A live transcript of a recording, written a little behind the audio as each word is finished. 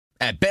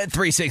At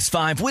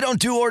Bet365, we don't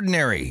do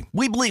ordinary.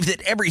 We believe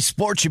that every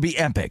sport should be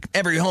epic.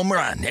 Every home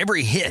run,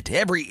 every hit,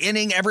 every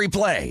inning, every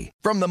play.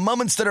 From the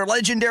moments that are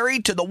legendary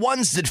to the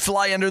ones that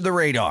fly under the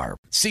radar.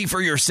 See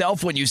for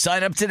yourself when you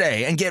sign up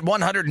today and get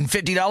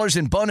 $150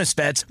 in bonus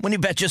bets when you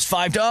bet just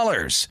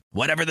 $5.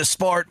 Whatever the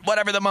sport,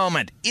 whatever the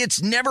moment,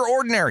 it's never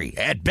ordinary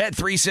at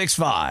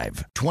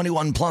Bet365.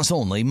 21 plus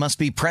only. Must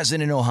be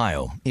present in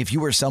Ohio. If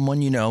you or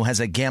someone you know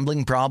has a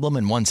gambling problem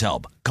and wants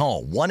help,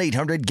 call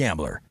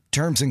 1-800-GAMBLER.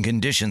 Terms and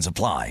conditions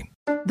apply.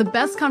 The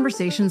best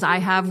conversations I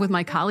have with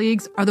my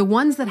colleagues are the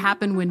ones that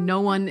happen when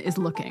no one is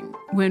looking,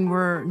 when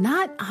we're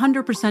not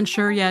 100%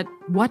 sure yet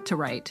what to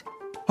write.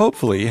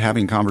 Hopefully,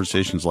 having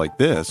conversations like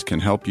this can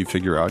help you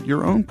figure out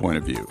your own point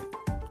of view.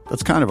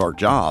 That's kind of our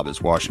job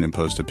as Washington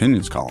Post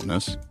opinions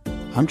columnists.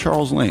 I'm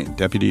Charles Lane,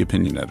 Deputy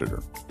Opinion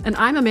Editor. And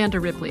I'm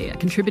Amanda Ripley, a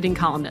contributing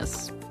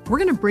columnist. We're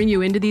going to bring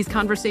you into these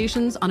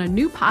conversations on a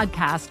new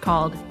podcast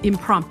called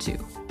Impromptu.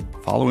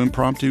 Follow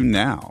Impromptu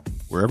now,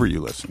 wherever you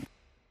listen.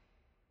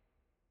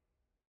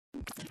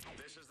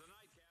 This is the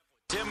Nightcap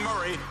with Tim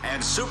Murray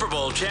and Super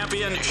Bowl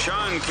champion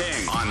Sean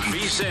King on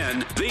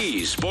VSiN,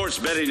 the Sports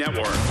Betting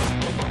Network.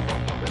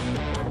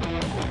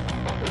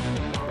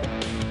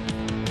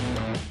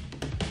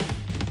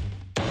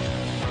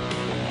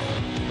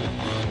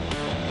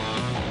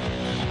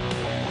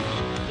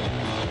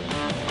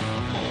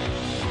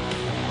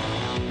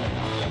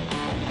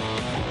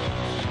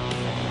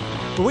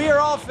 We are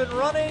off and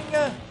running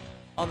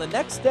on the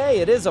next day.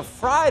 It is a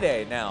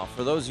Friday now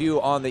for those of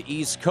you on the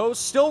East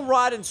Coast. Still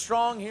riding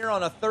strong here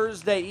on a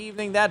Thursday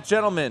evening. That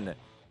gentleman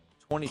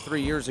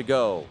 23 years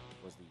ago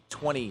was the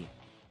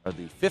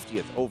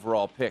 50th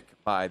overall pick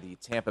by the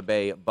Tampa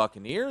Bay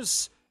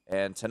Buccaneers.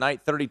 And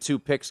tonight 32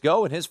 picks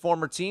go, and his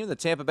former team, the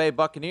Tampa Bay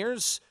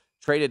Buccaneers,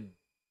 traded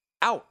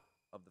out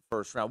of the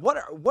first round.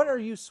 What are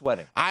you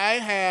sweating?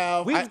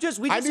 We just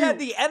had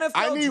the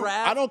NFL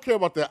draft. I don't care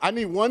about that. I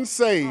need one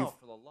save. Oh,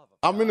 for the love of God.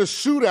 I'm in a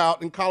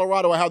shootout in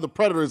Colorado. I have the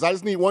Predators. I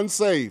just need one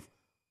save.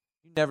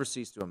 You never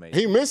cease to amaze.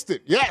 He missed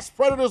it. Yes,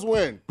 Predators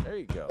win. There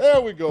you go.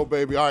 There we go,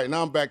 baby. All right,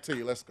 now I'm back to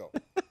you. Let's go.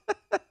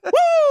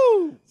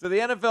 Woo! So the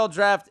NFL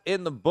draft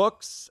in the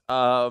books.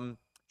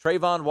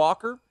 Trayvon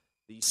Walker,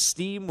 the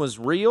steam was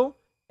real,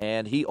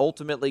 and he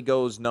ultimately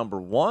goes number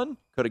one.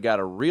 Could have got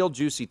a real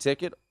juicy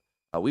ticket.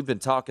 We've been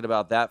talking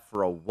about that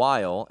for a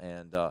while,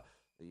 and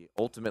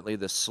ultimately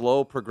the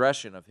slow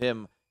progression of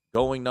him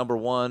going number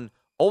one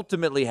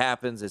ultimately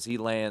happens as he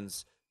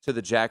lands to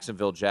the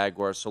Jacksonville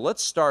Jaguars. So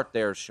let's start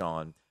there,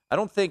 Sean. I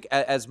don't think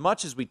as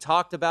much as we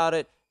talked about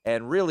it,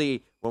 and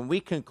really when we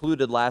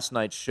concluded last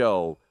night's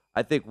show,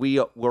 I think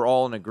we're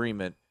all in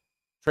agreement.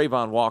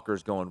 Trayvon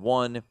Walker's going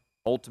one.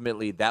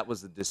 Ultimately, that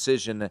was the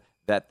decision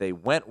that they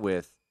went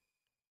with.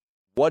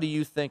 What do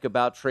you think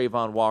about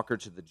Trayvon Walker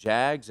to the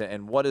Jags,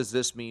 and what does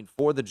this mean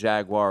for the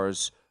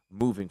Jaguars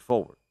moving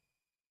forward?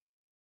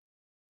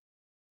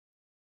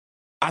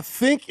 I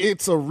think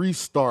it's a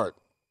restart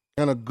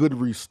and a good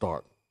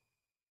restart.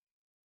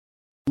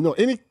 You know,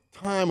 any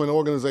time an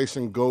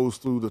organization goes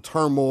through the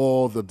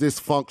turmoil, the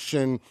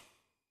dysfunction,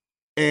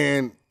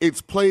 and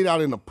it's played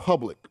out in the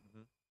public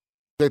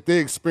that they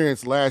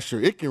experienced last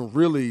year, it can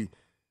really,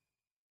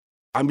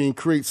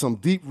 create some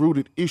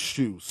deep-rooted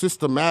issues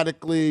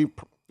systematically,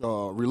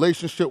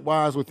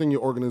 relationship-wise within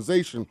your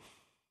organization.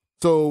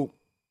 So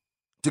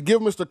to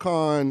give Mr.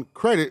 Khan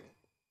credit,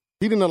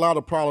 he didn't allow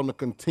the problem to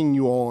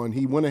continue on.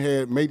 He went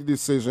ahead, made the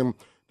decision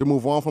to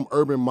move on from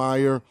Urban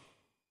Meyer,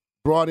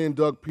 brought in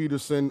Doug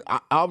Peterson.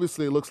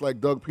 Obviously, it looks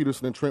like Doug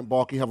Peterson and Trent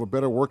Baalke have a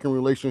better working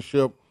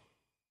relationship.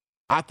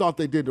 I thought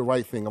they did the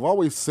right thing. I've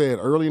always said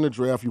early in the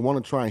draft, you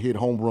want to try and hit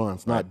home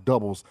runs, not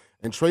doubles.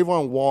 And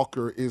Trayvon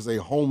Walker is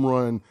a home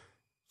run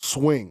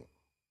swing.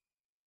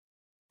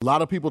 A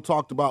lot of people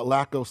talked about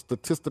lack of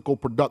statistical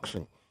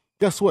production.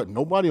 Guess what?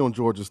 Nobody on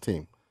Georgia's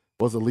team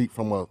was elite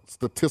from a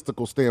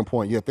statistical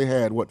standpoint, yet they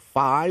had,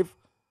 5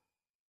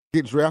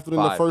 get drafted in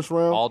the first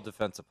round? All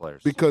defensive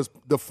players. Because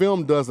the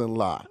film doesn't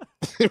lie,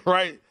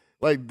 right?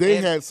 Like, they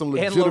had some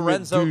legitimate And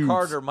Lorenzo dudes.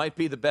 Carter might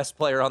be the best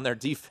player on their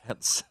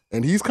defense.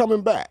 And he's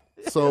coming back.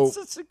 So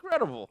it's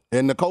incredible.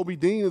 And Nakobe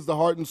Dean is the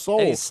heart and soul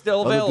he's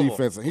still of available. the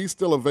defense. And he's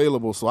still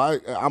available. So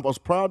I was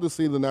proud to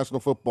see the National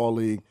Football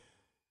League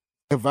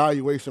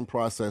evaluation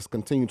process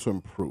continue to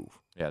improve.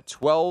 Yeah,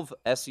 12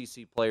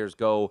 SEC players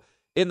go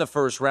in the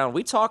first round.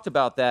 We talked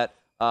about that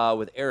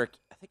with Eric.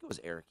 I think it was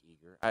Eric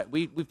Eager.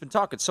 We've been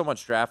talking so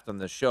much draft on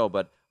this show,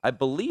 but I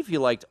believe he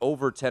liked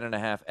over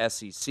 10.5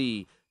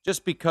 SEC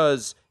just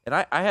because, and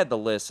I had the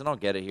list, and I'll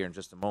get it here in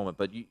just a moment,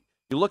 but you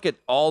look at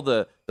all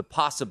the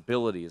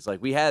possibilities.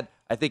 Like, we had,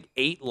 I think,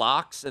 8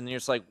 locks, and you're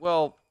just like,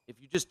 well, if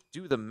you just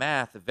do the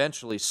math,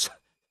 eventually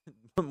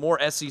more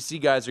SEC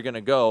guys are going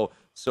to go.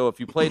 So if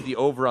you played the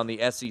over on the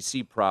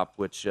SEC prop,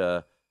 which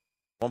at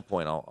one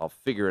point I'll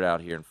figure it out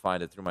here and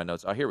find it through my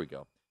notes. Oh, here we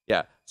go.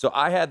 Yeah. So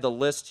I had the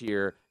list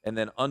here, and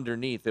then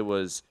underneath it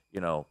was,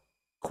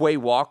 Quay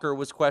Walker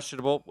was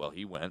questionable. Well,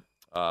 he went.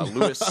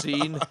 Lewis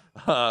Cine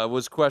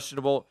was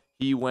questionable.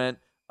 He went.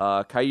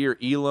 Kaiir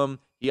Elam,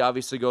 he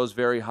obviously goes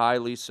very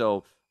highly.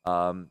 So,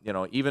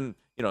 even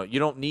you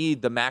don't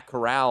need the Matt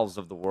Corrals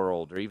of the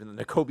world or even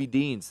the Nakobe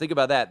Deans. Think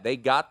about that. They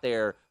got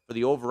there for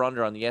the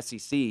over-under on the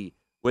SEC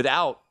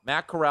without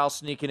Matt Corral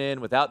sneaking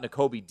in, without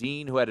Nakobe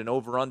Dean, who had an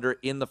over-under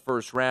in the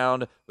first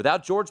round,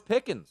 without George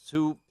Pickens,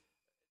 who,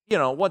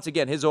 once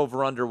again, his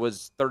over-under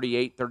was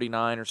 38,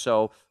 39 or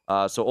so.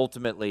 So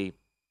ultimately,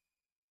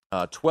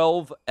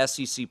 12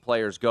 SEC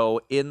players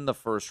go in the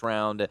first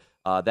round.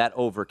 That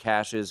over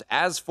cashes.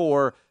 As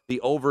for the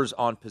overs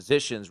on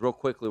positions, real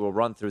quickly, we'll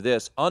run through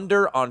this.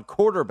 Under on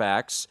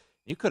quarterbacks,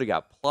 you could have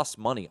got plus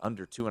money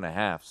under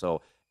 2.5.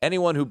 So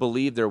anyone who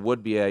believed there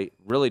would be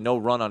really no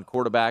run on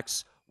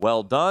quarterbacks,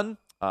 well done.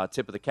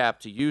 Tip of the cap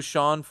to you,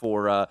 Sean,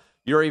 for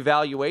your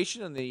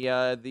evaluation, and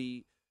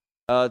the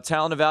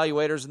talent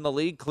evaluators in the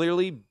league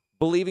clearly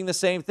believing the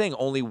same thing.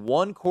 Only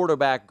one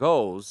quarterback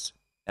goes,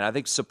 and I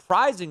think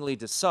surprisingly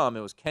to some, it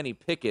was Kenny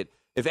Pickett.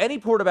 If any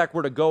quarterback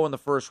were to go in the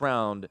first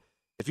round,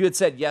 if you had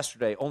said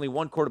yesterday only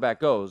one quarterback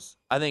goes,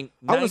 I think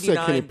 99. I would say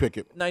Kenny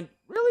Pickett.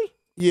 Really?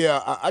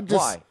 Yeah, I just.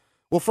 Why?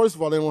 Well, first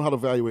of all, they don't know how to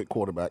evaluate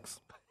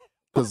quarterbacks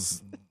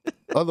because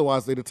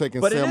otherwise they'd have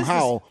taken Sam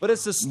Howell. But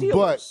it's the Steelers.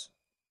 But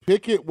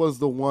Pickett was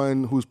the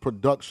one whose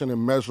production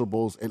and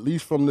measurables, at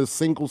least from this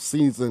single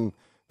season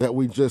that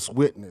we just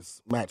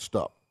witnessed, matched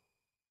up.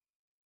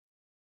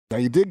 Now,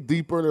 you dig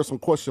deeper, there's some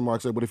question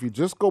marks there, but if you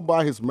just go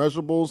by his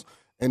measurables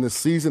and the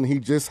season he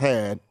just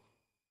had,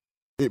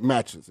 it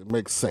matches. It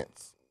makes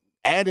sense.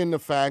 Add in the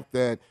fact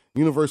that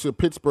University of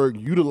Pittsburgh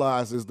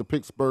utilizes the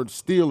Pittsburgh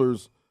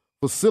Steelers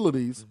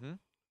facilities. Mm-hmm.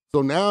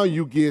 So now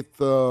you get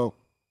the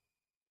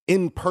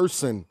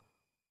in-person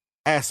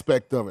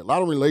aspect of it. A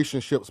lot of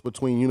relationships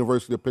between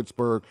University of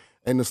Pittsburgh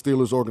and the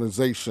Steelers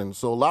organization.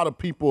 So a lot of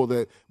people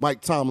that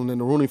Mike Tomlin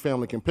and the Rooney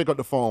family can pick up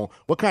the phone.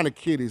 What kind of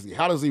kid is he?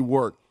 How does he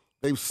work?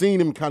 They've seen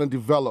him kind of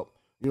develop,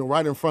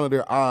 right in front of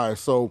their eyes.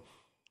 So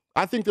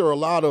I think there are a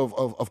lot of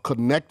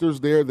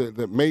connectors there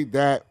that made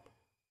that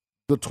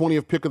the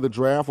 20th pick of the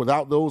draft.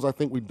 Without those, I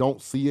think we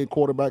don't see a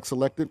quarterback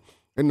selected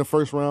in the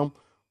first round.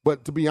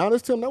 But to be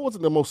honest, Tim, that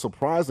wasn't the most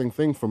surprising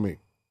thing for me.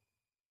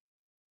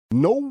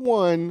 No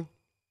one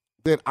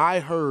that I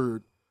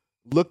heard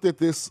looked at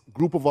this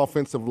group of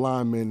offensive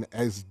linemen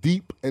as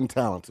deep and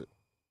talented.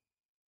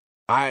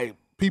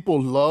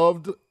 People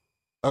loved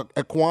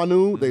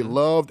Ekwonu. They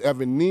loved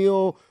Evan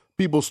Neal.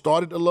 People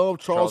started to love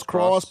Charles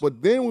Cross,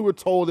 but then we were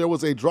told there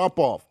was a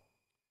drop-off.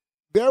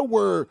 There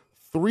were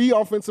 3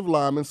 offensive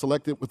linemen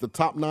selected with the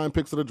top 9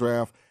 picks of the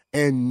draft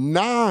and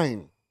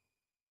 9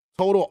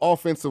 total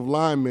offensive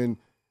linemen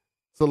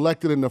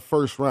selected in the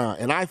first round.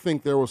 And I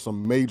think there were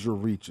some major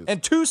reaches.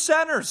 And 2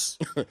 centers.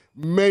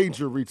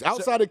 Major reaches.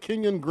 Outside of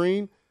Kenyon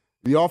Green,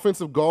 the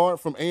offensive guard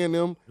from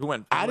A&M, who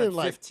went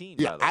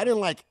 15. I didn't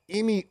like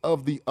any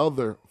of the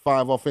other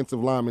 5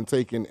 offensive linemen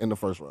taken in the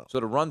first round. So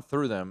to run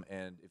through them,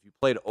 and if you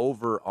played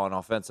over on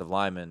offensive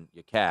linemen,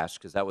 you cashed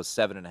because that was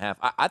 7.5.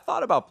 I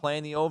thought about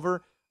playing the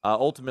over.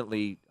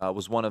 Ultimately,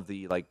 was one of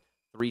the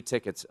 3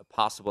 tickets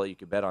possible that you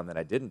could bet on that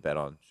I didn't bet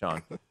on,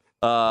 Sean.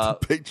 The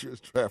Patriots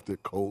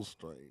drafted Cole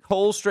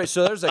Strange.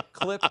 So there's a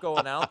clip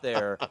going out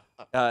there.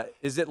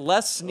 Is it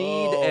Les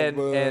Snead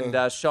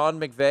and Sean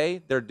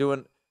McVay?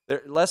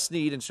 Les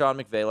Snead and Sean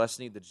McVay. Les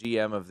Snead, the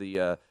GM of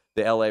the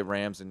LA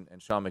Rams, and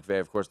Sean McVay,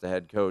 of course, the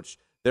head coach.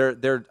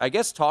 They're I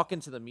guess talking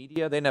to the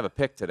media. They didn't have a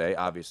pick today,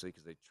 obviously,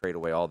 because they trade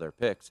away all their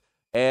picks.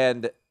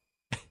 And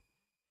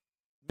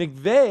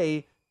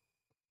McVay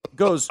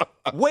goes,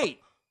 "Wait,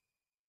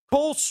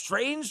 Cole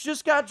Strange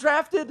just got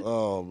drafted?"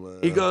 Oh, man.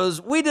 He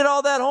goes, "We did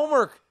all that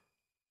homework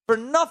for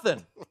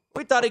nothing.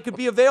 We thought he could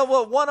be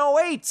available at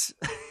 108.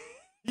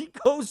 He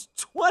goes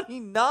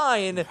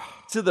 29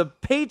 to the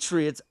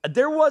Patriots.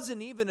 There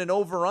wasn't even an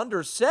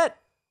over-under set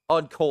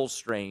on Cole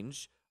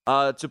Strange.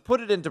 To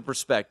put it into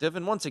perspective,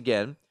 and once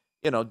again,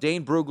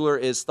 Dane Brugler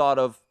is thought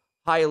of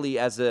highly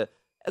as a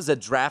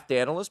draft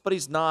analyst, but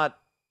he's not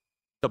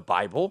the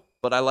Bible,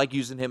 but I like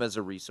using him as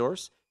a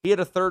resource. He had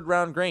a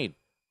 3rd-round grade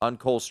on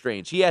Cole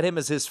Strange. He had him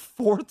as his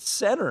 4th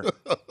center.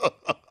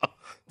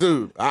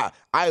 Dude,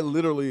 I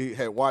literally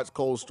had watched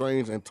Cole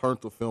Strange and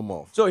turned the film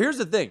off. So here's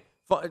the thing,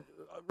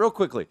 real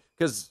quickly,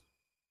 because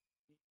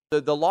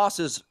the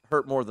losses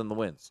hurt more than the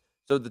wins.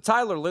 So the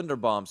Tyler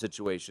Linderbaum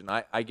situation,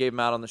 I gave him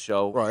out on the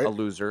show, right. A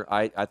loser.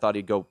 I thought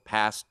he'd go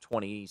past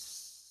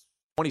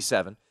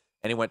 27,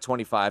 and he went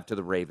 25 to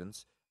the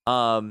Ravens.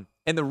 And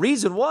the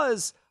reason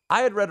was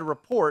I had read a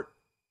report,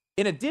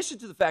 in addition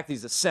to the fact that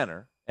he's a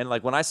center, and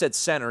when I said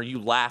center, you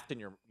laughed and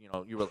you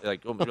were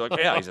like,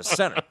 yeah, he's a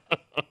center.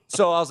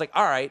 So I was like,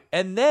 all right.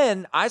 And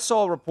then I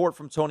saw a report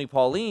from Tony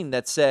Pauline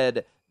that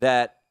said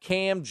that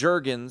Cam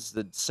Jurgens,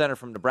 the center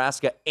from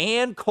Nebraska,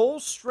 and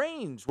Cole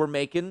Strange were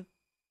making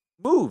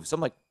moves.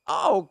 I'm like,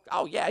 oh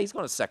yeah, he's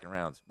going to 2nd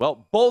round.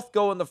 Well, both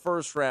go in the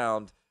 1st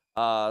round.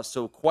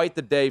 So quite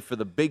the day for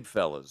the big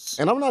fellas.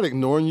 And I'm not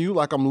ignoring you.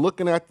 I'm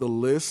looking at the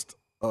list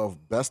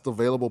of best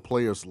available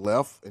players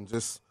left, and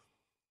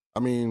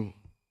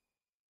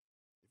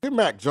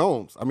Mac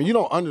Jones. You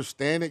don't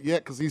understand it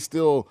yet because he's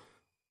still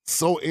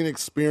so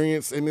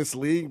inexperienced in this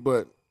league,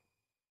 but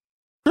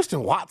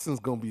Christian Watson's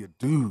going to be a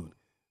dude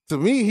To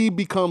me, he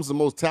becomes the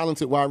most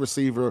talented wide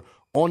receiver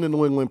on the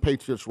New England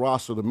Patriots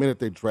roster the minute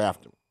they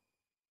draft him.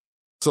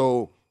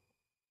 So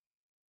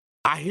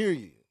I hear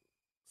you.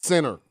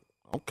 Center.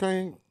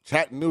 Okay.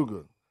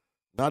 Chattanooga.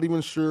 Not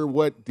even sure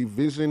what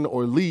division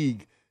or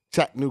league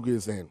Chattanooga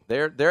is in.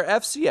 They're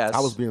FCS.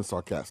 I was being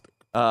sarcastic.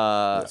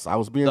 Yes, I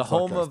was being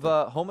sarcastic.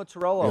 home of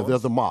Terrell Owens. Yeah, they're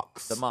the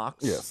Mocs. The Mocs.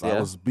 Yes, yeah. I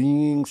was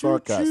being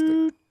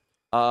sarcastic.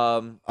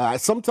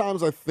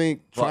 Sometimes I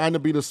think trying to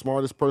be the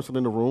smartest person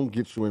in the room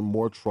gets you in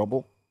more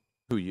trouble.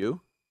 Who,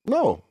 you?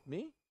 No.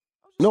 Me?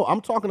 No,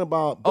 I'm talking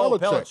about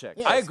Belichick. Belichick.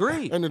 Yes. I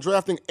agree. And the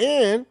drafting.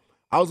 And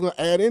I was going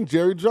to add in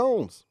Jerry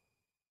Jones.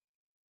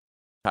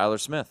 Tyler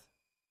Smith.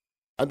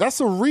 And that's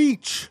a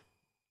reach.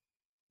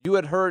 You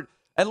had heard,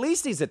 at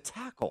least he's a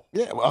tackle.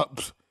 Yeah, well,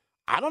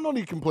 I don't know that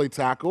he can play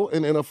tackle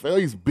in the NFL.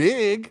 He's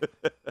big.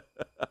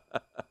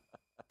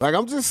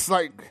 I'm just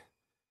like,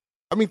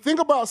 think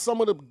about some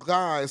of the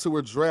guys who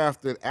were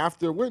drafted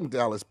after, when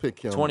Dallas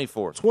picked him?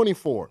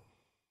 24.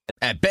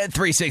 At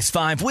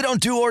Bet365, we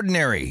don't do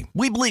ordinary.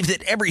 We believe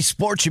that every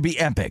sport should be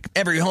epic.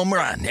 Every home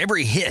run,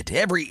 every hit,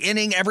 every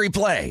inning, every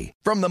play.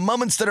 From the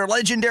moments that are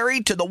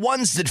legendary to the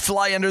ones that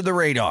fly under the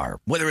radar.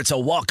 Whether it's a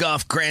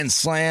walk-off grand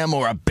slam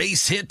or a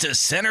base hit to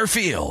center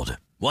field.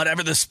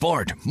 Whatever the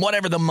sport,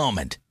 whatever the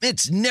moment.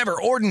 It's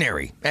never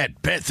ordinary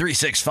at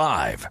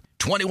Bet365.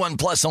 21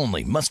 plus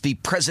only. Must be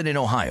present in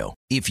Ohio.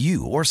 If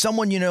you or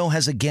someone you know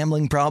has a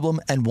gambling problem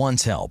and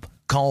wants help,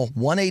 call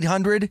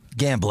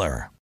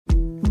 1-800-GAMBLER.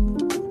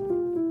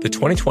 The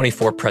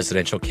 2024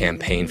 presidential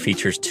campaign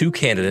features two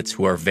candidates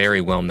who are very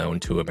well known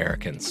to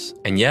Americans.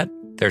 And yet,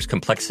 there's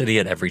complexity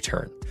at every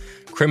turn.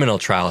 Criminal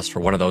trials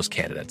for one of those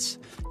candidates.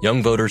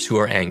 Young voters who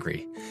are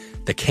angry.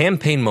 The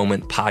Campaign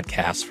Moment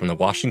podcast from the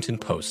Washington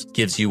Post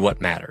gives you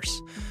what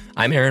matters.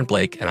 I'm Aaron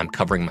Blake, and I'm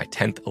covering my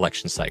 10th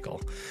election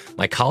cycle.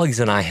 My colleagues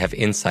and I have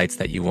insights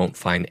that you won't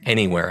find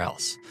anywhere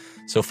else.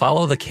 So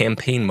follow The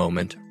Campaign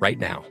Moment right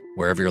now,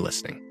 wherever you're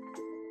listening.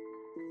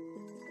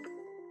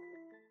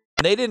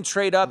 They didn't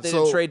trade up. They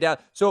didn't trade down.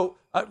 So,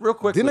 real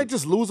quickly. Didn't they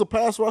just lose a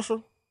pass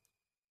rusher?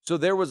 So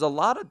there was a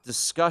lot of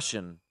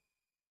discussion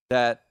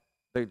that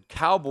the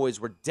Cowboys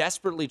were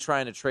desperately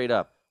trying to trade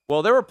up.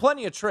 Well, there were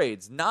plenty of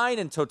trades, 9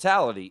 in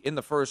totality in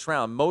the first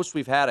round, most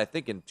we've had, I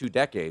think, in 2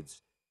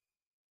 decades.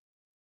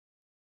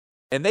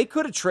 And they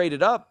could have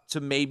traded up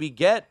to maybe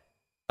get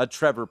a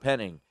Trevor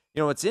Penning.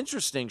 You know, what's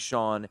interesting,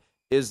 Sean,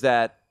 is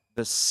that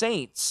the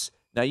Saints,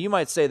 now you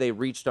might say they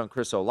reached on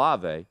Chris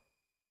Olave,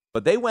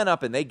 but they went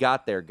up and they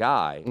got their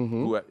guy,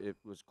 who it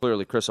was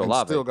clearly Chris Olave.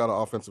 And still got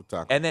an offensive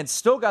tackle. And then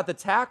still got the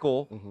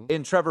tackle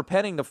in Trevor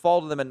Penning to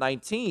fall to them at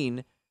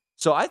 19.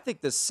 So I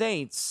think the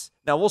Saints,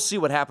 now we'll see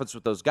what happens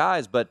with those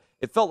guys, but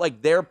it felt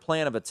like their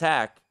plan of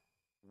attack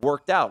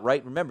worked out,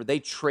 right? Remember, they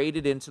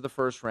traded into the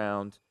first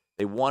round.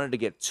 They wanted to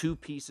get 2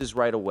 pieces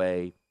right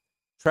away.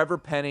 Trevor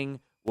Penning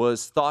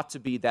was thought to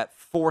be that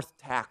 4th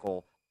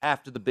tackle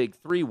after the big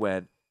 3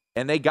 went.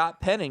 And they got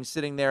Penning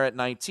sitting there at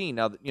 19.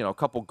 Now, you know, a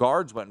couple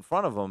guards went in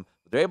front of him.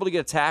 But they're able to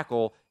get a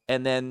tackle,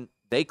 and then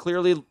they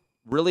clearly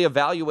really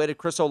evaluated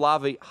Chris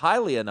Olave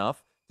highly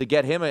enough to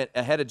get him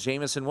ahead of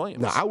Jameson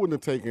Williams. Now, I wouldn't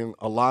have taken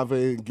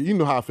Olave. You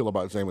know how I feel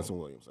about Jameson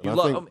Williams.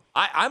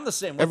 I'm the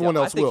same way. Everyone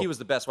else I think will. he was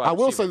the best wide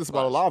receiver. I will say this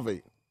about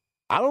Olave.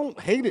 I don't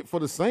hate it for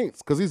the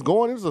Saints because he's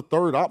going as a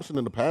 3rd option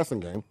in the passing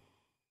game.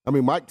 I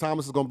mean, Mike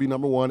Thomas is going to be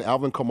number 1.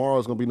 Alvin Kamara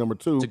is going to be number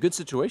 2. It's a good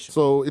situation.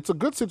 So it's a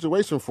good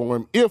situation for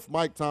him if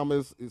Mike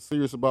Thomas is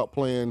serious about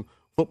playing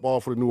football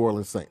for the New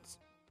Orleans Saints.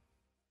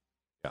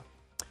 Yeah.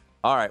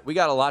 All right, we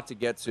got a lot to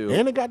get to.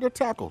 And they got their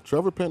tackle,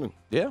 Trevor Penning.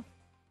 Yeah.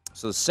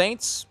 So the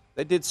Saints,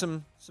 they did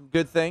some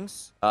good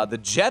things. The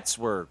Jets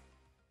were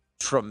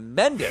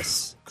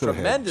tremendous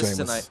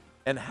tonight.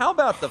 And how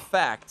about the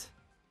fact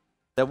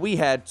that we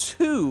had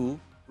 2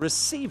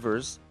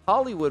 receivers,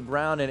 Hollywood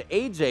Brown and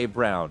A.J.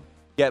 Brown,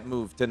 get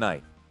moved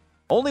tonight.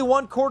 Only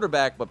 1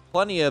 quarterback, but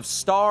plenty of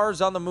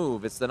stars on the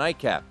move. It's the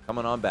Nightcap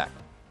coming on back.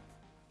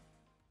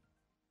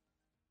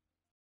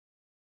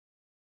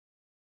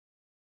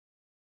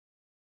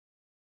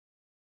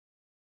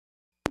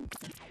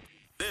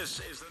 This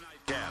is the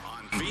Nightcap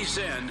on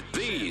VSiN,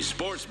 the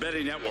Sports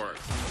Betting Network.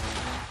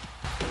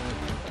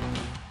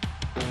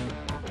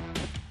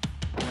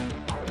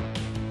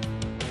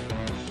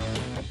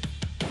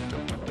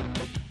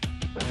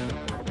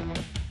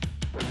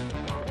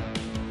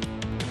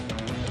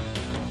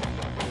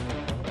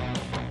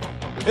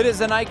 It is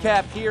the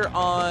Nightcap here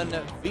on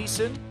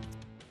VSiN.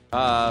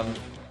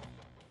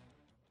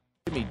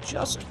 Give me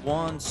just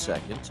 1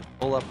 second to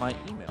pull up my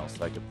email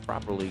so I can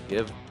properly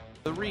give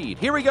the read.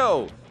 Here we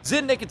go.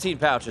 Zyn nicotine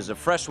pouches, a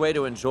fresh way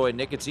to enjoy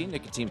nicotine.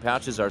 Nicotine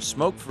pouches are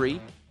smoke-free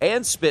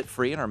and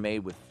spit-free and are made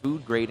with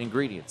food-grade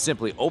ingredients.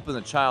 Simply open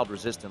the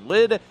child-resistant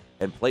lid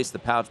and place the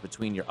pouch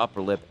between your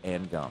upper lip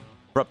and gum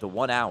for up to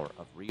 1 hour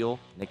of real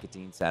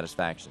nicotine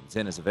satisfaction.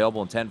 Zyn is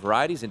available in 10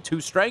 varieties and 2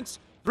 strengths,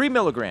 3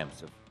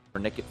 milligrams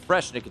for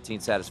fresh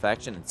nicotine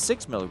satisfaction and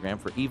 6 milligrams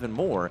for even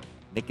more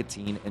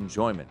nicotine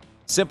enjoyment.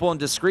 Simple and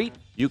discreet,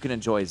 you can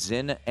enjoy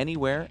Zyn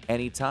anywhere,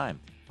 anytime.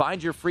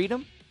 Find your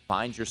freedom,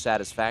 find your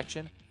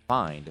satisfaction,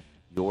 find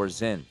your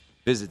Zyn.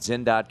 Visit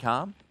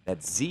Zyn.com,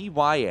 that's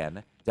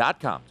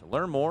ZYN.com, to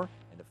learn more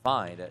and to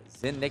find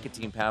Zyn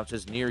nicotine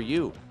pouches near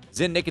you.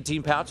 Zyn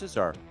nicotine pouches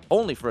are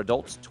only for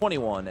adults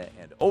 21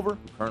 and over who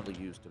currently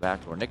use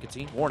tobacco or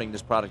nicotine. Warning,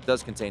 this product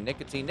does contain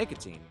nicotine.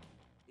 Nicotine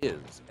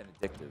is an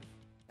addictive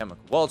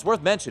chemical. Well, it's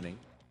worth mentioning,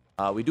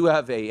 we do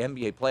have a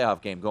NBA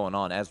playoff game going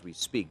on as we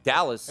speak.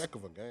 Dallas Heck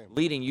of a game.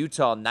 leading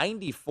Utah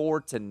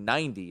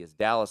 94-90 as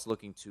Dallas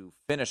looking to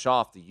finish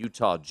off the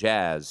Utah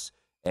Jazz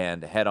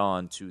and head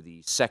on to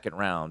the second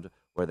round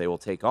where they will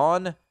take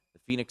on the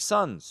Phoenix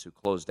Suns, who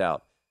closed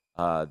out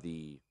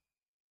the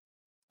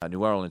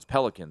New Orleans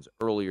Pelicans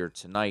earlier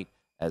tonight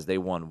as they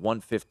won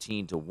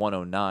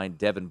 115-109.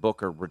 Devin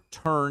Booker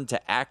returned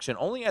to action,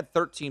 only had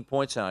 13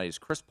 points tonight. He's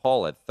Chris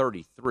Paul at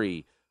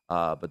 33,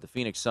 but the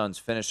Phoenix Suns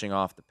finishing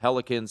off the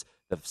Pelicans.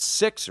 The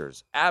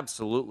Sixers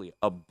absolutely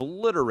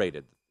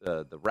obliterated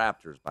the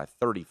Raptors by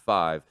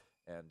 35,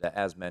 and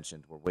as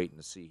mentioned, we're waiting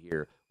to see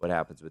here what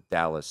happens with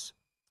Dallas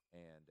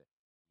and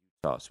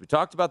Utah. So we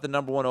talked about the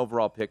number 1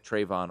 overall pick,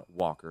 Trayvon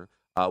Walker.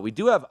 We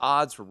do have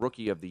odds for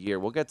Rookie of the Year.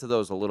 We'll get to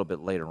those a little bit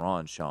later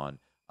on, Sean.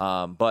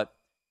 But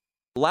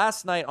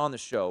last night on the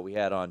show, we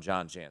had on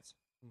John Jansen.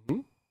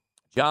 Mm-hmm.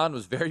 John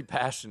was very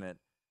passionate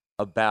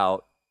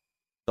about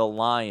the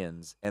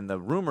Lions and the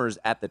rumors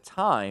at the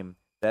time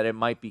that it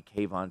might be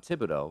Kayvon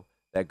Thibodeau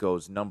that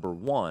goes number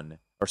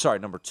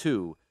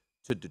 2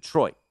 to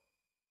Detroit.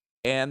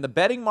 And the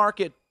betting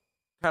market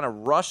kind of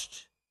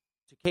rushed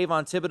to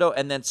Kayvon Thibodeau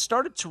and then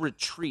started to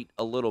retreat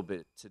a little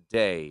bit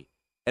today.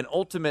 And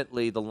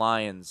ultimately, the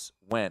Lions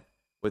went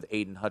with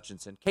Aiden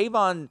Hutchinson.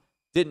 Kayvon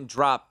didn't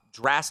drop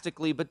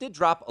drastically, but did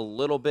drop a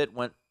little bit,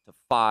 went to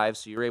 5,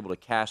 so you're able to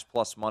cash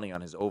plus money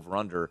on his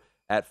over-under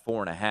at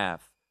 4.5.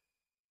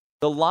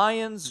 The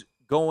Lions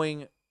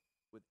going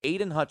with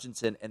Aiden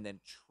Hutchinson and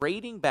then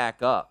trading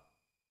back up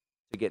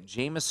to get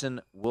Jameson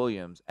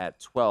Williams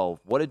at 12.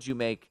 What did you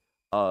make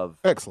of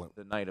Excellent.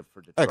 the night for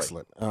Detroit?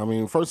 Excellent. I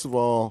mean, first of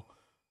all,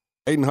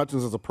 Aiden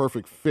Hutchinson is a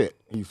perfect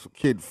fit. He's a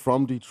kid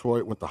from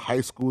Detroit, went to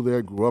high school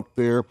there, grew up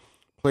there,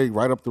 played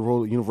right up the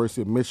road at the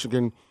University of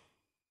Michigan.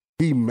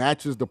 He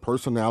matches the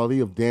personality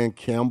of Dan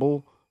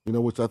Campbell,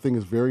 which I think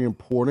is very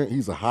important.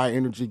 He's a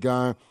high-energy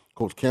guy.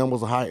 Coach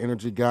Campbell's a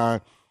high-energy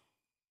guy.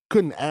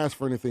 Couldn't ask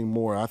for anything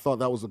more. I thought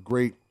that was a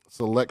great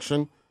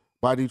selection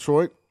by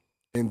Detroit.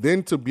 And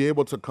then to be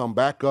able to come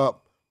back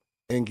up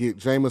and get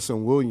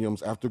Jameson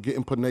Williams after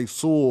getting Penei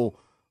Sewell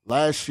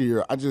last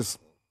year, I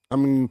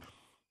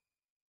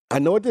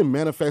know it didn't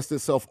manifest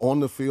itself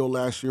on the field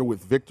last year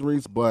with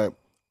victories, but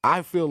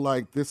I feel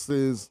like this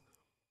is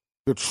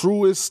the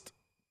truest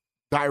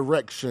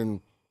direction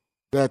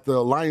that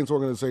the Lions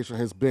organization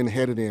has been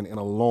headed in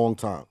a long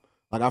time.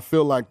 Like, I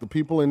feel like the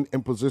people in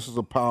positions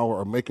of power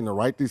are making the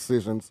right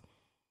decisions.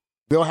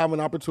 They'll have an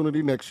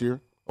opportunity next year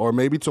or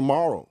maybe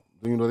tomorrow.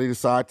 They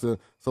decide to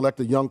select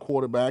a young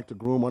quarterback to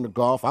groom under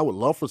Goff. I would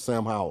love for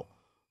Sam Howell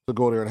to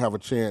go there and have a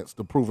chance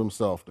to prove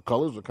himself. The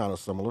colors are kind of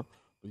similar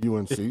to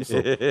UNC.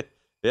 So.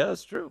 Yeah,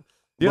 that's true.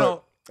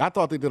 I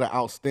thought they did an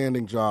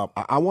outstanding job.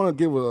 I want to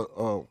give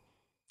a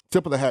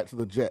tip of the hat to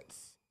the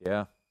Jets.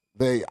 Yeah.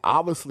 They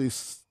obviously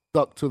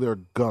stuck to their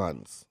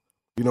guns,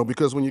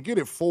 because when you get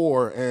it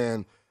 4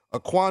 and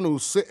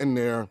Aquanu's sitting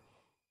there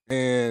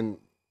and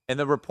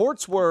the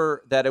reports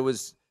were that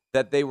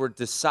that they were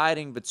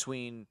deciding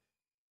between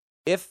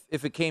if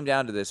it came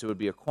down to this, it would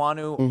be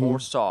Aquanu or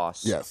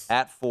Sauce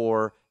at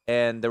 4.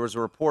 And there was a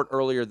report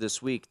earlier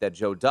this week that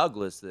Joe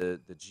Douglas, the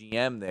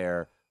GM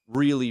there,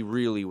 really,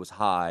 really was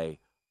high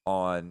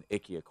on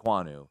Ike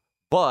Ekwonu.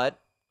 But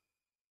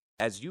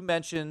as you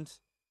mentioned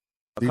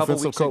a couple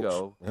weeks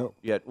ago,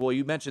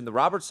 you mentioned the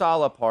Robert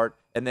Saleh part,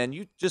 and then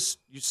you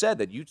said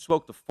that you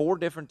spoke to 4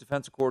 different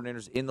defensive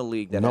coordinators in the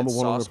league that had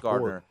Sauce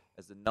Gardner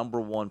as the number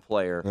 1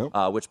 player,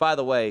 which, by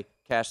the way,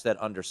 cashed that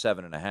under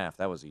 7.5.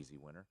 That was easy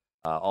winner.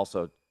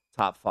 Also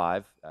top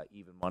 5,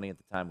 even money at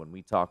the time when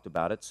we talked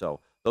about it.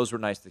 So those were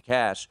nice to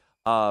cash.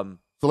 So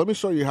let me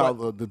show you how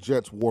the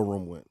Jets' war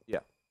room went. Yeah.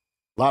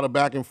 A lot of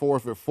back and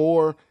forth at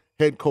 4.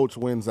 Head coach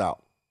wins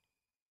out.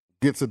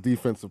 Gets a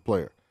defensive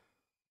player.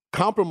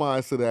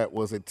 Compromise to that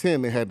was at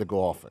 10, they had to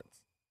go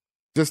offense.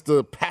 Just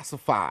to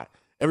pacify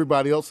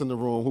everybody else in the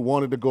room who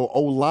wanted to go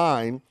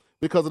O-line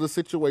because of the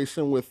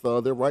situation with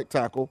their right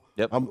tackle.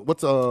 Yep.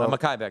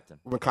 Mekhi Becton.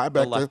 Mekhi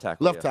Becton,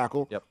 left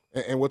tackle. Yep.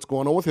 And what's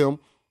going on with him.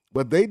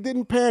 But they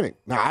didn't panic.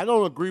 Now, I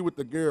don't agree with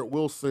the Garrett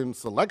Wilson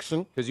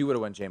selection. Because you would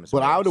have went Jameson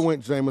But Williams. I would have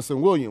went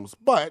Jameson Williams.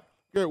 But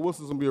Garrett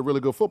Wilson's going to be a really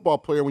good football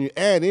player. When you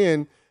add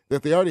in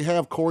that they already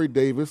have Corey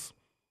Davis,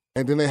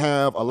 and then they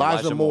have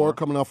Elijah Moore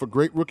coming off a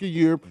great rookie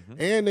year,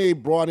 and they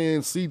brought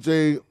in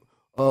C.J.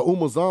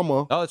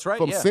 Umazama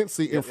from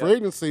Cincy in free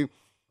agency.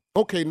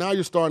 Okay, now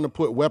you're starting to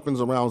put weapons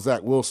around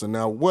Zach Wilson.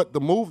 Now,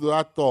 the move that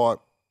I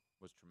thought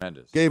was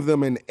tremendous, gave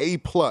them an A+,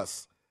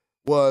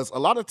 was a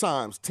lot of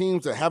times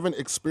teams that haven't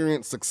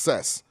experienced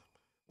success,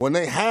 when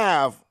they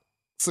have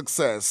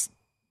success,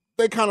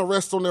 they kind of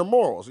rest on their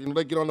morals.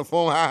 They get on the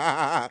phone,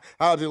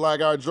 how'd you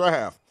like our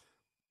draft?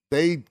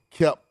 They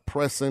kept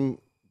pressing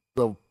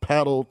the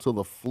pedal to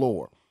the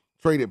floor.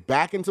 Traded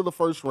back into the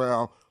first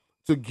round,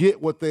 to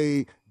get what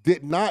they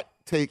did not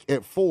take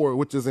at 4,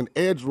 which is an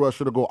edge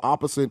rusher to go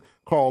opposite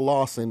Carl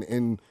Lawson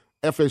and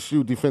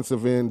FSU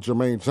defensive end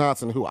Jermaine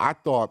Johnson, who I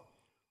thought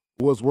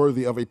was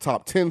worthy of a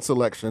top 10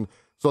 selection.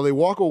 So they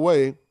walk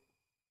away.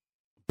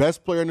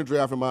 Best player in the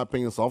draft, in my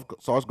opinion,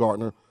 Sauce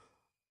Gardner.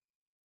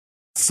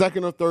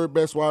 Second or third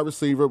best wide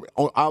receiver,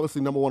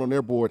 obviously number 1 on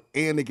their board,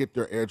 and they get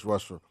their edge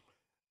rusher.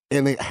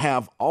 And they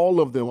have all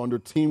of them under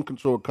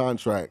team-controlled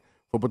contract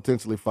for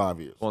potentially 5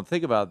 years. Well,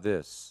 think about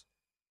this.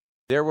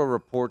 There were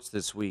reports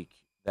this week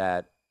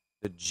that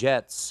the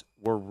Jets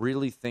were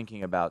really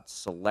thinking about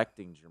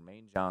selecting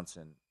Jermaine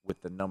Johnson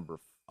with the number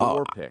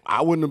 4 pick.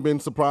 I wouldn't have been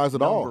surprised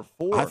at all. Number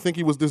 4. I think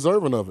he was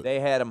deserving of it. They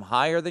had him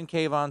higher than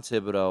Kayvon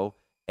Thibodeau,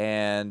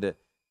 and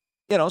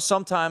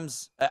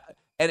sometimes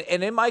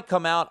and it might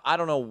come out. I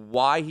don't know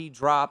why he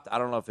dropped. I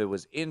don't know if it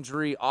was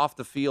injury, off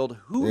the field.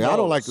 Who knows? I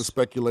don't like to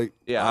speculate.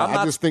 Yeah,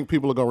 I just think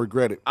people are going to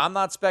regret it. I'm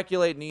not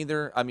speculating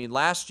either. I mean,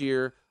 last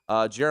year,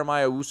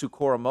 Jeremiah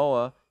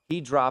Owusu-Koramoah,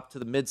 he dropped to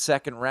the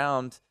mid-second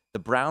round. The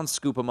Browns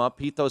scoop him up.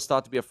 Pete was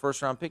thought to be a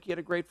first-round pick. He had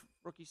a great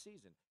rookie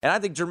season. And I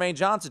think Jermaine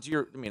Johnson,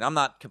 I'm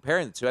not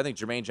comparing the two. I think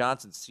Jermaine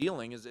Johnson's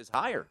ceiling is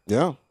higher.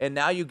 Yeah. And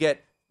now you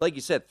get, like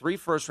you said, 3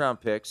 first-round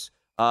picks.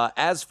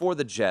 As for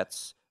the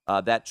Jets,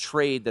 that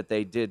trade that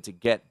they did to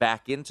get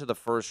back into the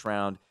first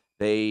round,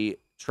 they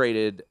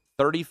traded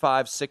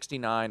 35,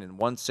 69, and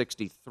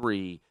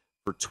 163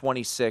 for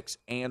 26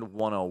 and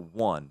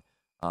 101.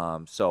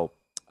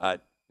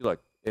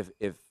 Look,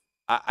 if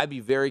I'd be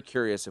very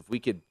curious if we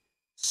could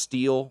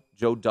steal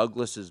Joe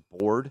Douglas's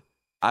board.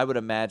 I would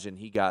imagine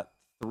he got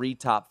 3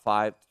 top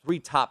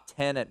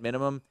 10 at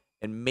minimum,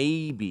 and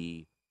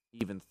maybe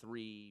even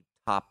 3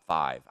 top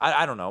 5.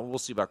 I don't know. We'll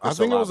see about Chris I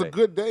think Olave. It was a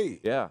good day.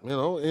 Yeah.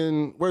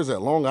 In, where is that,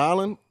 Long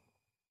Island?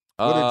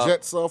 Where the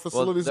Jets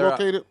facilities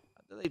located?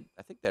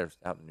 I think they're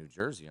out in New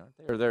Jersey, aren't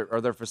they?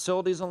 Are there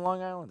facilities on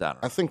Long Island? I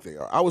don't know. I think they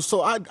are.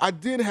 I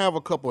did have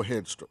a couple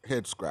head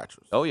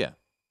scratchers. Oh, yeah.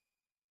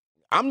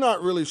 I'm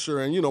not really sure.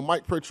 And,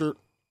 Mike Pritchard,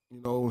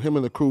 him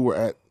and the crew were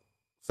at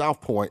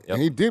South Point,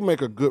 and he did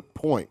make a good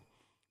point.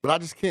 But I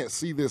just can't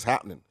see this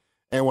happening.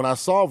 And when I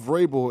saw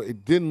Vrabel,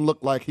 it didn't look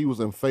like he was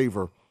in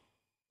favor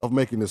of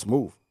making this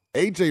move.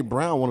 A.J.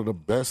 Brown, one of the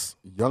best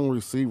young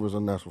receivers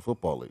in the National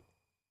Football League.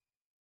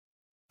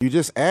 You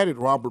just added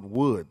Robert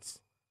Woods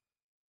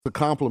to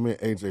complement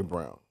A.J.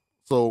 Brown.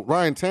 So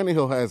Ryan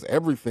Tannehill has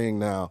everything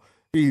now.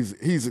 He's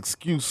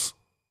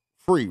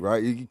excuse-free,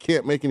 right? You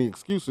can't make any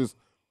excuses.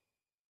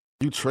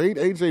 You trade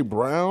A.J.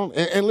 Brown.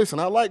 And listen,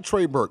 I like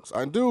Trey Burks.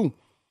 I do.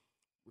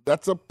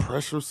 That's a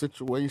pressure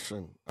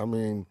situation. I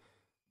mean,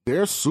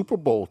 they're a Super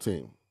Bowl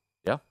team.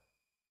 Yeah.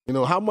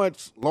 How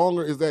much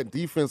longer is that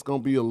defense going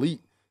to be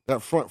elite?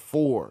 That front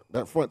 4,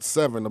 that front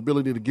 7,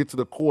 ability to get to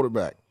the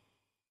quarterback.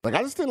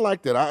 I just didn't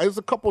like that. There's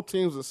a couple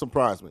teams that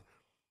surprised me.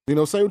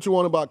 Say what you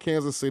want about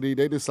Kansas City.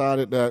 They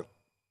decided that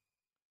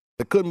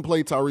they couldn't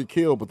play Tyreek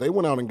Hill, but they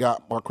went out and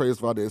got Marquez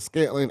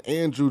Valdes-Scantling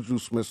and Juju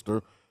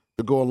Smith-Schuster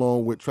to go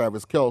along with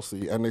Travis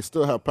Kelce, and they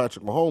still have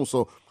Patrick Mahomes.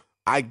 So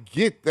I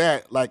get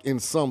that, in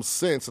some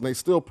sense, and they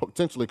still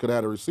potentially could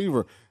add a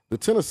receiver. The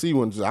Tennessee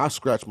one, I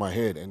scratched my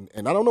head, and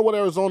I don't know what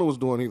Arizona was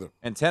doing either.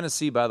 And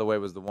Tennessee, by the way,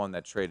 was the one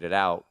that traded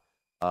out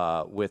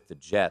with the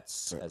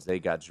Jets as they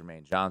got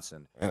Jermaine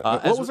Johnson.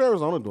 What was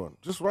Arizona doing?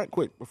 Just right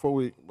quick before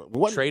we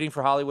trading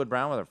for Hollywood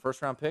Brown with a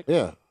first-round pick?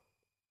 Yeah.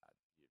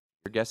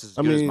 Your guess is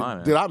as good as mine.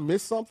 Man. Did I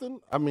miss something?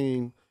 I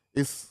mean,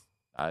 it's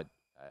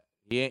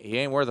he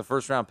ain't worth a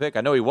first-round pick.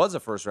 I know he was a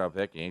first-round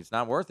pick. He's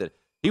not worth it.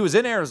 He was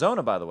in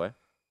Arizona, by the way.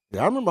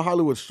 Yeah, I remember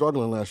Hollywood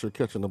struggling last year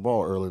catching the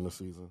ball early in the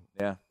season.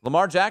 Yeah,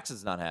 Lamar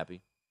Jackson's not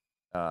happy,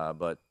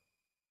 but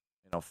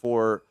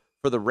for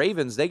the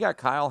Ravens, they got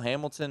Kyle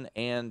Hamilton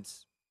and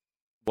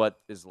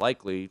what is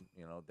likely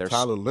their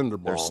Tyler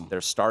Linderbaum,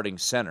 their starting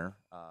center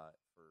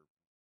for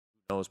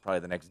who knows,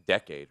 probably the next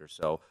decade or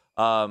so.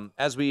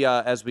 As we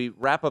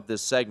wrap up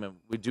this segment,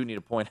 we do need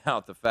to point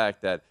out the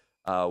fact that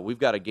we've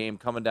got a game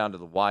coming down to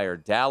the wire.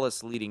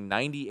 Dallas leading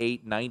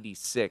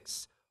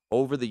 98-96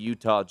 over the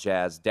Utah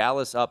Jazz.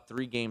 Dallas up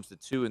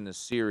 3-2 in this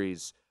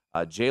series.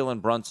 Jalen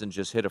Brunson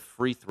just hit a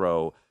free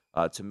throw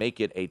to make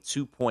it a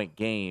 2-point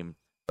game,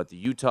 but the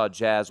Utah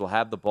Jazz will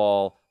have the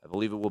ball. I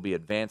believe it will be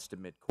advanced to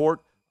midcourt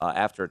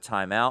after a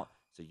timeout.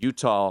 So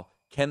Utah,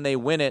 can they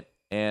win it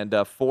and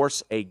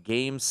force a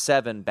Game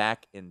 7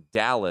 back in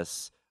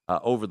Dallas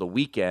over the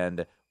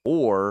weekend,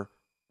 or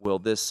will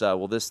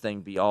this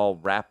thing be all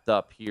wrapped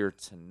up here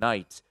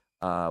tonight?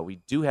 We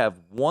do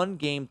have one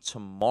game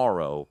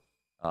tomorrow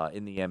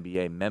in the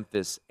NBA,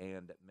 Memphis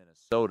and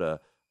Minnesota,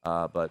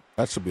 but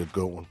that should be a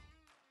good one.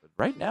 But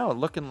right now,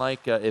 looking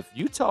like if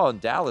Utah and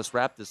Dallas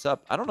wrap this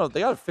up, I don't know. They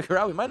got to figure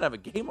out. We might have a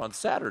game on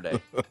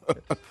Saturday.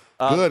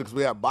 Good, because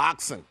we have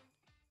boxing.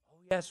 Oh,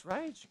 yes,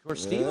 right. Shakur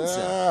Stevenson.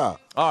 Yeah.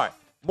 All right.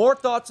 More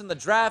thoughts in the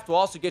draft. We'll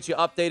also get you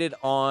updated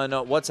on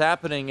what's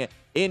happening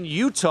in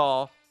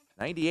Utah.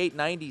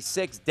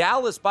 98-96.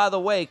 Dallas, by the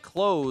way,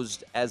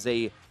 closed as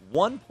a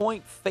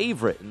 1-point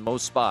favorite in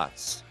most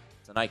spots.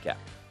 It's a nightcap.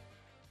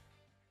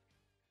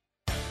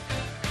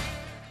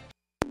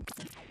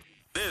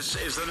 This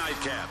is the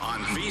Nightcap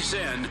on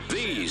VSiN,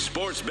 the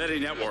Sports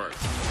Betting Network.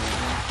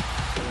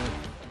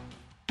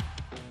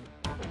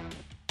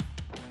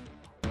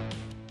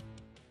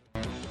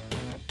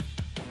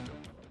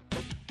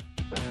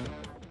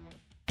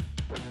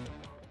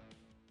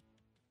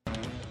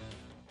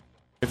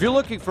 If you're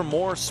looking for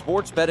more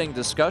sports betting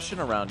discussion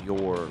around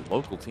your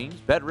local teams,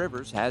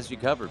 BetRivers has you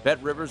covered.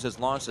 BetRivers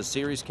has launched a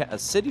series, a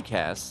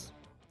CityCast,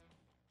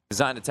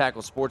 designed to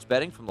tackle sports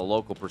betting from the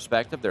local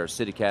perspective. There are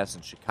CityCasts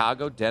in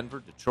Chicago, Denver,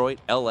 Detroit,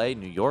 L.A.,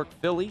 New York,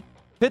 Philly,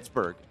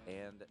 Pittsburgh,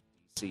 and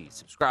D.C.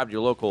 Subscribe to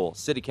your local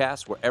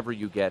CityCast wherever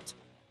you get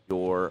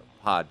your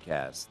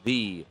podcasts.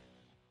 The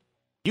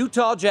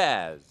Utah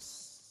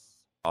Jazz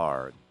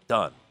are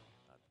done.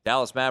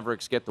 Dallas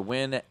Mavericks get the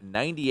win,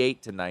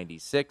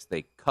 98-96.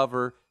 They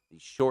cover the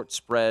short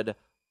spread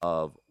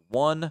of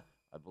 1.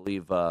 I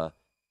believe the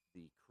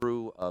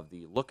crew of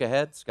the Look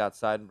Ahead, Scott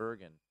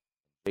Seidenberg and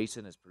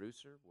Jason, his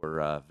producer,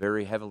 were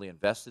very heavily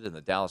invested in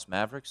the Dallas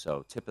Mavericks.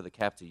 So tip of the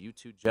cap to you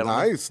two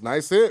gentlemen.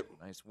 Nice hit.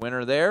 Nice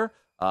winner there.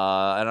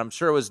 And I'm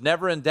sure it was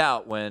never in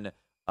doubt when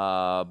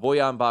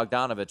Bojan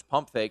Bogdanovic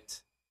pump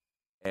faked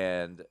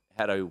and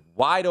had a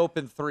wide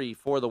open 3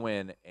 for the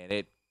win, and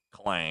it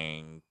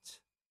clanked.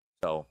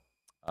 So,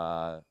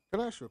 can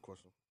I ask you a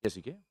question? Yes,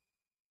 you can.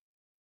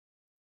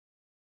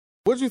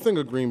 What did you think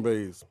of Green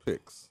Bay's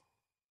picks?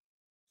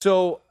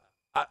 So,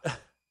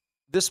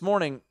 this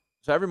morning,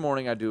 every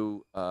morning I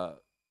do a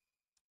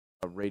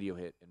radio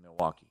hit in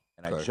Milwaukee,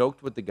 and I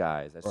joked with the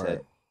guys. I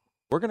said,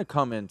 we're going to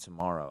come in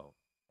tomorrow,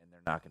 and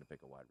they're not going to pick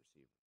a wide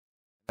receiver.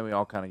 And we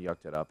all kind of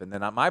yucked it up. And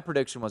then my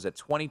prediction was at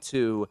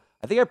 22,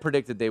 I think I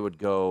predicted they would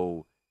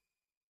go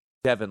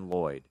Devin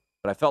Lloyd,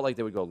 but I felt like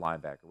they would go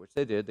linebacker, which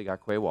they did. They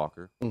got Quay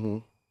Walker. Mm-hmm.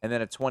 And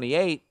then at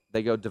 28,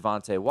 they go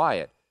Devontae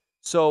Wyatt.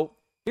 So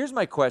here's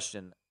my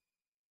question.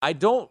 I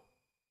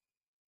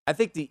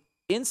think the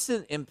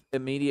instant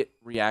immediate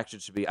reaction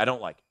should be, I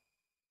don't like it.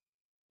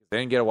 They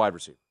didn't get a wide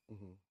receiver.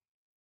 Mm-hmm.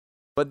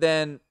 But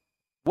then,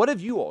 what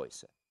have you always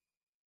said?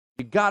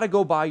 You got to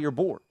go by your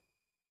board.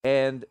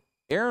 And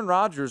Aaron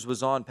Rodgers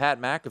was on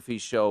Pat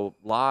McAfee's show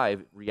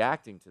live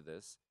reacting to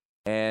this,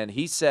 and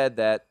he said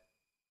that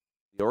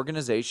the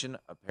organization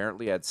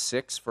apparently had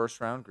 6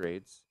 first-round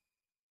grades,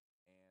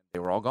 and they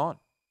were all gone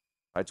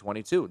by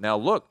 22. Now,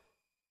 look,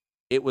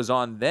 it was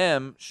on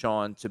them,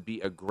 Sean, to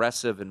be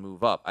aggressive and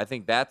move up. I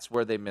think that's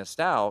where they missed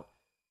out.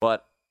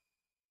 But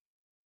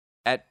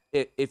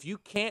if you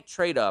can't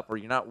trade up or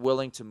you're not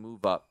willing to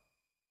move up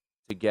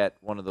to get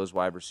one of those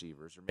wide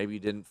receivers, or maybe you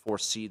didn't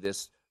foresee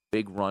this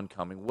big run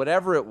coming,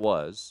 whatever it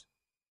was,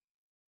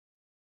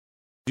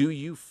 do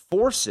you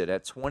force it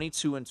at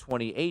 22 and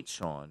 28,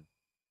 Sean,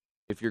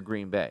 if you're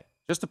Green Bay?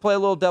 Just to play a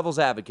little devil's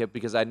advocate,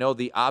 because I know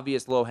the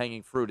obvious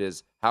low-hanging fruit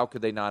is how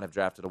could they not have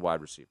drafted a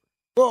wide receiver?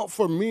 Well,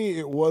 for me,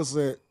 it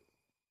wasn't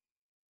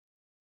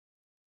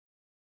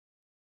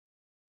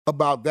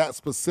about that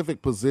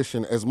specific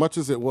position as much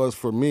as it was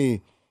for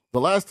me. The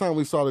last time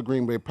we saw the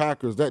Green Bay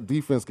Packers, that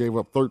defense gave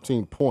up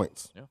 13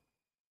 points. Yeah.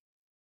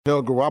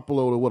 Held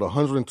Garoppolo to,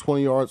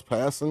 120 yards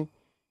passing.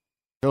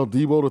 Held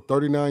Debo to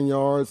 39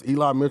 yards.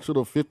 Eli Mitchell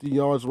to 50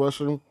 yards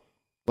rushing.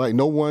 Like,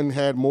 no one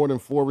had more than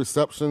 4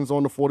 receptions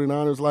on the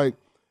 49ers. Like,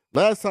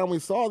 last time we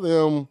saw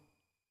them,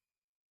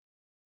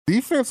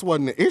 defense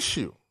wasn't the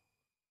issue.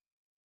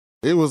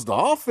 It was the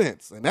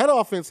offense, and that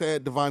offense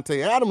had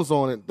Devontae Adams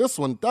on it. This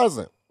one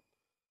doesn't.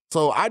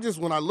 So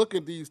when I look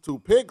at these 2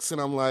 picks, and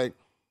I'm like,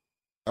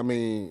 I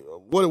mean,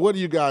 what are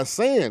you guys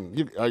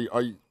saying?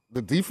 Are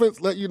the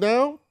defense let you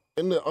down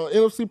in the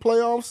NFC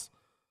playoffs?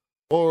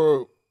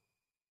 Or,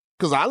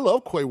 because I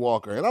love Quay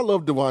Walker, and I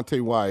love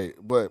Devontae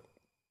Wyatt, but,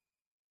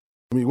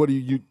 I mean, what do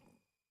you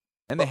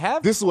and they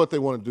have this is what they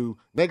want to do.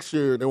 Next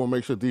year, they want to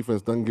make sure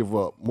defense doesn't give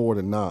up more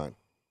than 9.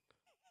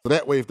 So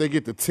that way, if they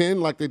get to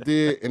 10 like they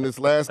did in this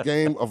last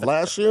game of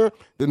last year,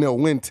 then they'll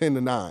win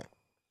 10-9.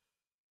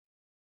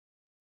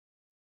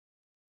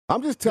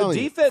 I'm just telling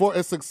you, for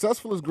as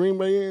successful as Green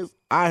Bay is,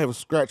 I have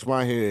scratched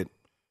my head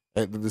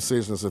at the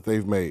decisions that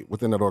they've made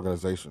within that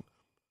organization.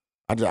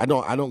 I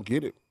don't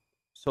get it.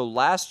 So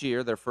last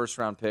year, their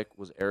first-round pick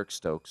was Eric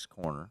Stokes,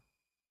 corner.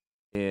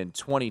 In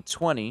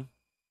 2020,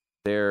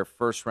 their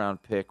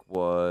first-round pick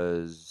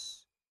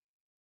was,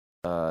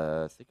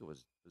 I think it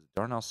was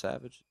Darnell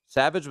Savage.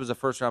 Savage was a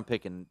first-round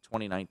pick in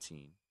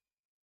 2019.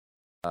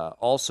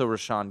 Also,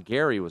 Rashawn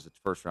Gary was a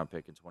first-round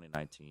pick in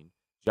 2019.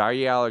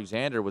 Jair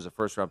Alexander was a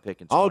first-round pick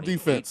in 2018. All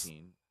defense.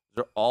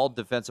 They're all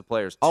defensive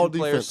players. All Two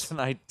players defense.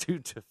 tonight, 2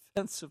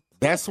 defensive players.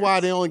 That's why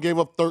they only gave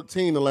up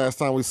 13 the last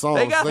time we saw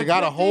them. They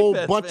got a whole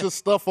bunch of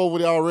stuff over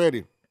there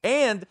already.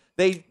 And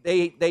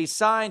they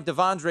signed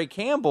Devondre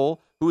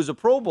Campbell, who is a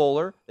Pro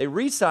Bowler. They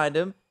re-signed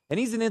him, and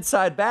he's an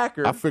inside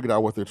backer. I figured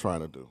out what they're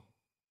trying to do.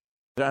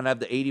 They're trying to have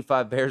the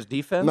 85 Bears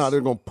defense? No,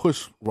 they're going to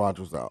push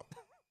Rodgers out.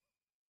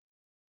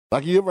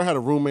 Like, you ever had a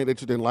roommate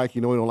that you didn't like,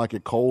 you don't like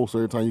it cold, so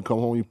every time you come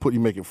home, you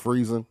make it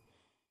freezing?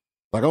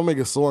 Like, I'll make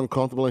it so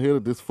uncomfortable in here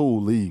that this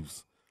fool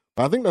leaves.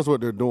 I think that's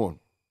what they're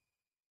doing.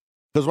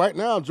 Because right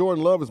now,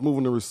 Jordan Love is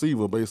moving the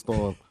receiver based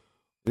on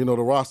the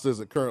roster as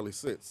it currently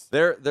sits.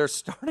 They're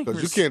starting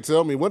because you can't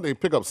tell me when they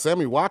pick up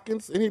Sammy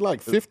Watkins. Isn't he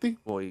like 50?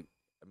 Well,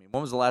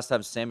 when was the last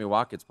time Sammy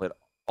Watkins played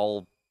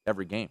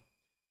every game?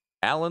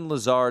 Allen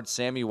Lazard,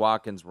 Sammy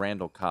Watkins,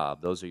 Randall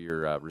Cobb. Those are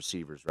your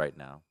receivers right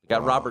now. You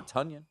got Robert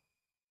Tonyan.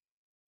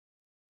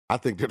 I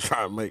think they're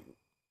trying to make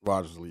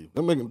Rodgers leave.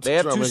 They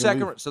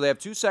have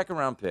two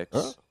second-round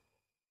picks.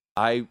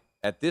 Huh?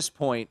 At this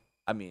point,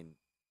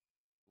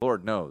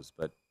 Lord knows,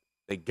 but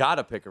they got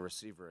to pick a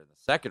receiver in the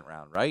second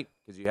round, right?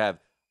 Because you have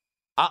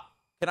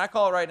can I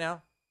call it right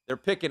now? They're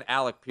picking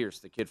Alec Pierce,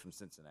 the kid from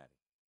Cincinnati.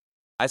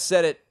 I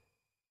said it.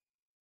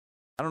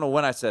 I don't know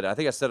when I said it. I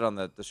think I said it on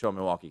the show in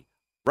Milwaukee.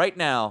 Right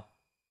now,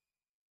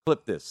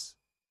 clip this.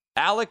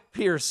 Alec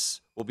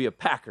Pierce will be a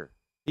Packer.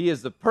 He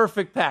is the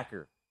perfect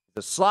Packer.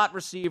 The slot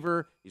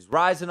receiver. He's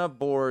rising up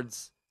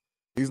boards.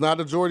 He's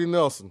not a Jordy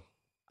Nelson.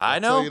 I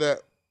know. I'll tell you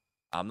that.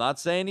 I'm not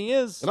saying he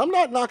is. And I'm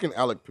not knocking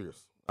Alec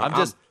Pierce. I'm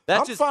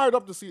fired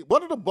up to see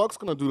what are the Bucs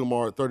going to do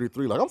tomorrow at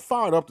 33. Like, I'm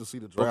fired up to see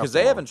the draft. Because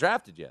they haven't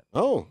drafted yet.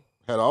 Oh,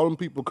 had all them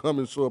people come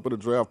and show up at a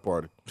draft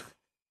party,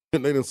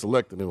 and they didn't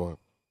select anyone.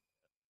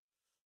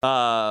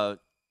 So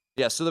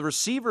the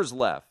receivers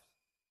left.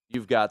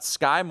 You've got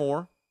Sky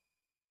Moore,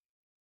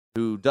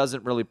 who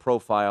doesn't really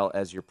profile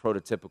as your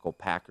prototypical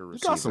Packer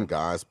receiver. You got some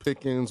guys,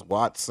 Pickens,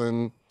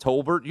 Watson.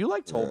 Tolbert. You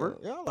like Tolbert?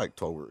 Yeah, I like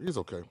Tolbert. He's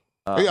okay.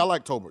 I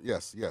like Tolbert.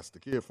 Yes, the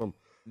kid from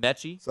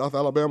Mechie? South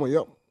Alabama,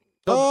 yep.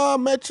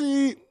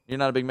 Mechie. You're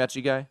not a big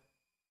Mechie guy?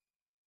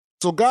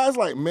 So guys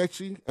like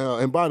Mechie,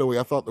 and by the way,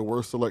 I thought the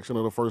worst selection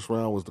of the first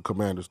round was the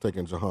Commanders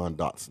taking Jahan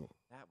Dotson.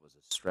 That was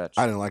a stretch.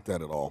 I didn't like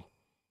that at all.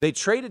 They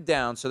traded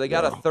down, so they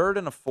got a third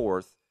and a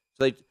fourth.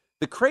 So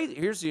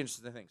here's the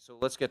interesting thing. So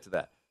let's get to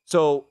that.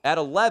 So at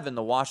 11,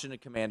 the Washington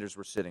Commanders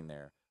were sitting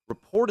there.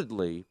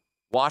 Reportedly,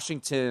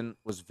 Washington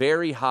was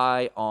very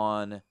high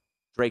on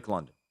Drake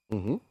London.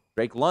 Mm-hmm.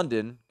 Drake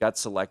London got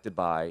selected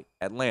by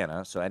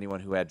Atlanta, so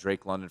anyone who had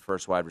Drake London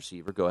first wide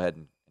receiver, go ahead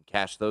and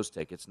cash those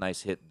tickets.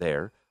 Nice hit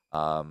there.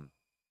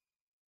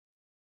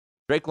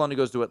 Drake London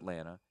goes to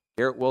Atlanta.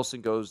 Garrett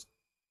Wilson goes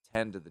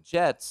 10 to the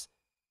Jets,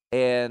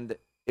 and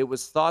it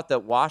was thought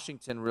that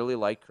Washington really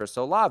liked Chris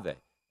Olave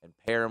and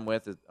pair him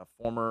with a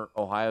former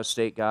Ohio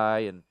State guy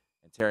and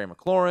Terry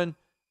McLaurin.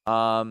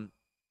 And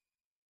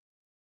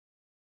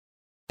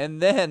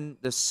then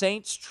the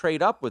Saints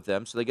trade up with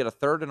them, so they get a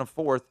third and a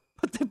fourth,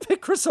 but they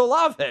pick Chris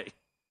Olave.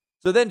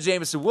 So then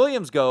Jameson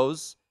Williams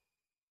goes,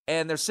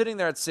 and they're sitting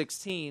there at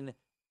 16.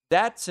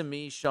 That, to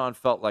me, Sean,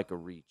 felt like a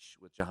reach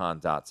with Jahan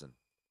Dotson.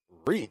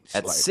 Reach?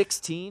 At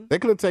 16? They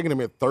could have taken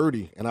him at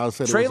 30, and I would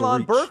have said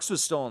Treylon Burks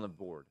was still on the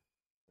board.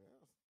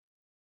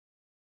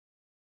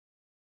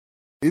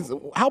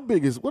 How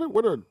big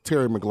what are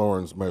Terry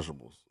McLaurin's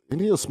measurables? Isn't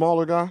he a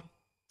smaller guy?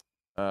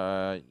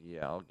 Yeah,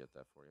 I'll get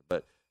that for you.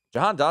 But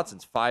Jahan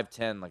Dotson's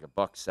 5'10", like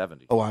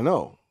 $170. Oh, I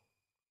know.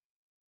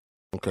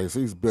 Okay, so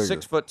he's bigger.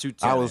 6 foot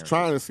 210. I was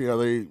trying to see how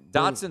they.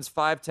 Dotson's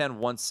 5'10",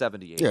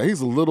 178. Yeah,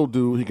 he's a little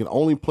dude. He can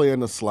only play in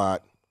the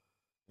slot.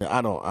 Yeah,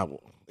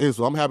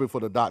 I'm happy for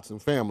the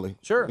Dotson family.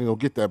 Sure.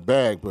 Get that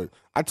bag. But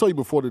I told you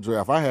before the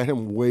draft, I had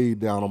him way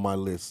down on my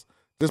list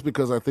just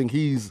because I think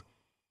he's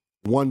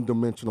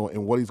one-dimensional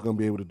in what he's going to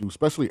be able to do,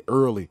 especially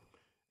early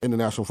in the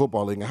National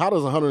Football League. And how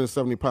does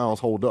 170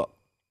 pounds hold up?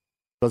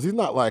 Because he's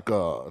not like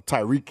a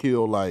Tyreek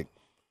Hill, like,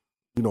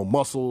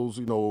 muscles,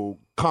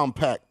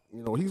 compact.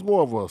 He's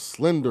more of a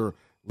slender,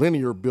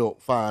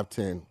 linear-built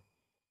 5'10".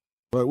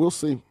 But we'll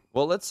see.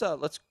 Well, let's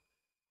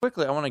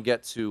quickly, I want to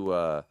get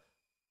to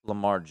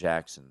Lamar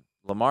Jackson.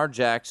 Lamar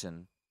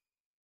Jackson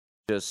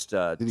just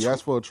did he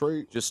ask for a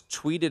trade? Just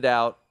tweeted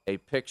out a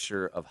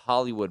picture of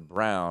Hollywood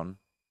Brown.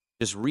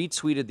 Just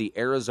retweeted the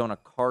Arizona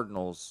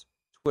Cardinals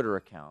Twitter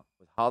account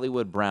with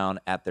Hollywood Brown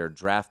at their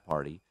draft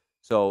party.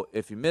 So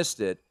if you missed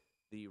it,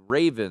 the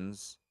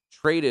Ravens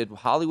traded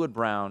Hollywood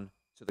Brown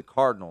to the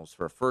Cardinals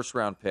for a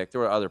first-round pick. There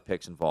were other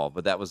picks involved,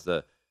 but that was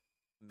the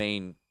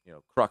main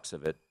crux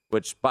of it,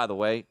 which, by the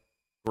way,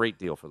 great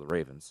deal for the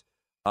Ravens.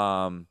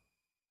 But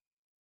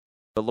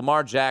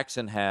Lamar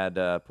Jackson had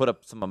put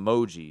up some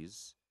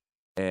emojis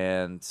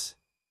and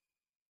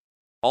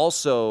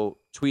also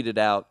tweeted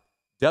out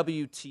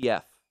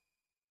WTF.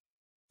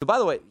 So, by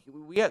the way,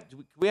 we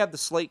have the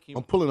slate.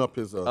 I'm pulling up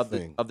his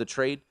thing of the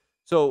trade.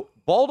 So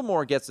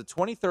Baltimore gets the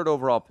 23rd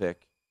overall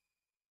pick.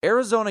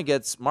 Arizona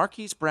gets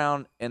Marquise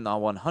Brown in the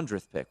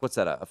 100th pick. What's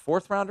that? A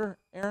fourth rounder,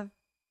 Aaron?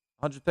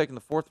 100th pick in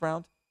the fourth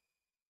round.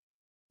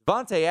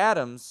 Devontae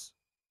Adams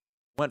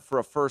went for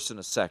a first and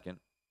a second.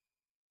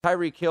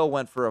 Tyreek Hill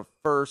went for a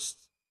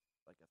first,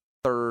 like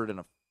a third and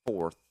a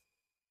fourth.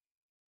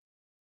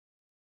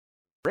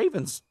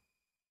 Ravens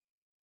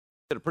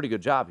did a pretty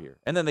good job here.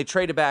 And then they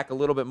traded back a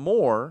little bit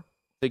more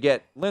to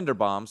get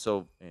Linderbaum,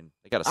 so and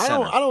they got a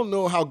center. I don't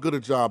know how good a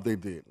job they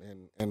did.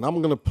 And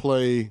I'm going to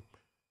play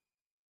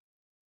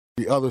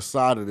the other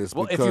side of this.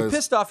 Well, because, if you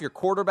pissed off your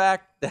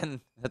quarterback,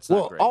 then that's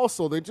not great. Well,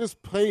 also, they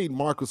just paid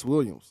Marcus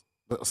Williams,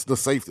 the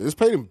safety. They just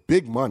paid him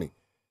big money.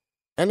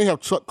 And they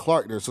have Chuck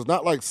Clark there, so it's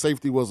not like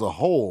safety was a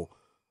hole.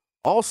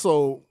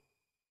 Also,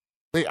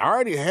 they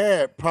already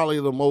had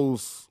probably the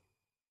most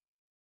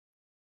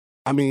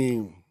I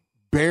mean,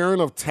 barren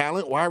of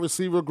talent wide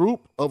receiver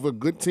group of a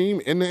good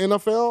team in the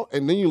NFL,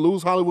 and then you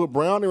lose Hollywood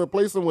Brown and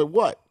replace them with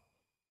what?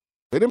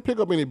 They didn't pick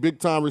up any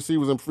big-time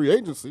receivers in free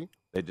agency.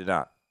 They did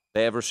not.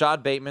 They have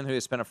Rashad Bateman, who they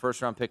spent a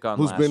first-round pick on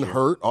who's last been year.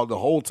 hurt all the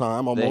whole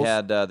time almost. They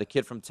had the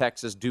kid from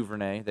Texas,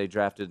 Duvernay. They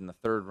drafted in the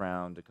 3rd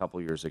round a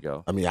couple years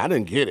ago. I mean, I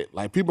didn't get it.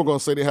 Like, people are going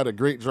to say they had a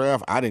great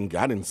draft. I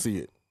didn't see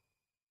it.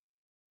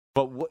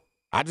 But what?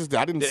 I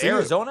didn't Did see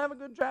Arizona have a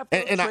good draft?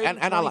 And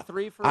I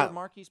 23 for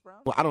Marquise Brown?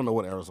 Well, I don't know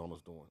what Arizona's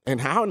doing. And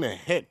how in the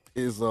heck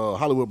is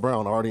Hollywood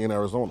Brown already in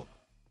Arizona?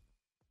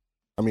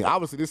 I mean,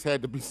 obviously this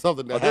had to be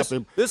something that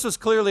happened. This was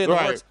clearly in the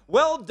Right. works.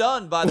 Well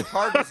done by the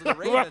Cardinals and the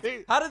Ravens.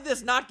 Right. How did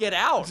this not get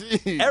out?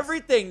 Jeez.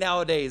 Everything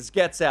nowadays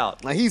gets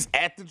out. Like, he's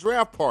at the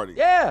draft party.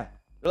 Yeah.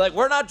 They're like,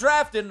 we're not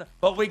drafting,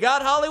 but we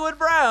got Hollywood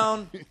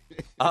Brown.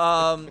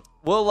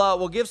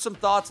 We'll give some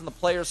thoughts on the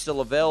players still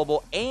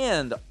available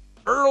and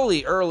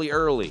early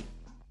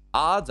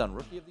odds on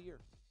Rookie of the Year.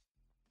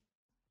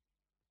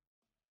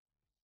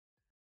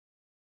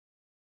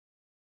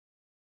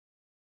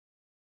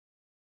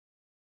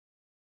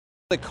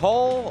 The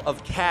call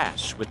of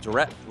cash with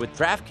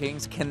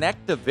DraftKings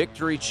Connect the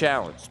Victory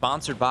Challenge,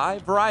 sponsored by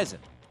Verizon.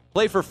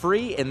 Play for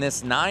free in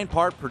this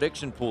 9-part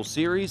prediction pool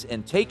series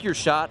and take your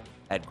shot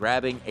at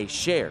grabbing a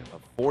share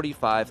of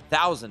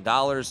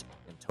 $45,000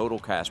 in total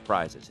cash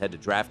prizes. Head to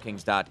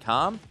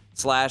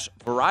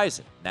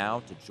DraftKings.com/Verizon now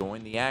to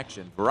join the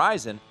action.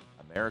 Verizon,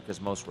 America's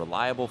most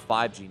reliable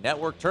 5G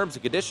network. Terms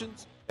and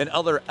conditions and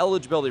other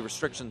eligibility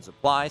restrictions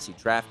apply. See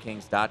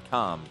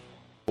DraftKings.com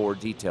for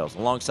details.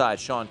 Alongside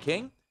Sean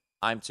King,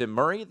 I'm Tim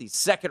Murray. The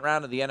second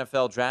round of the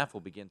NFL Draft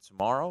will begin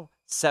tomorrow,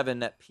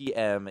 7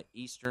 p.m.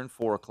 Eastern,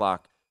 4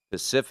 o'clock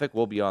Pacific.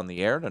 We'll be on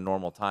the air at a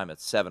normal time at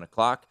 7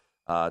 o'clock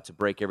to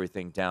break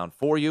everything down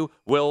for you.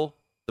 Will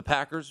the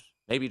Packers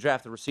maybe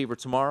draft a receiver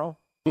tomorrow?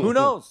 Who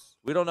knows?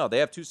 We don't know. They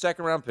have 2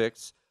 second-round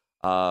picks.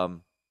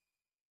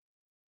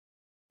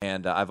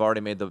 And I've already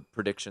made the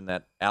prediction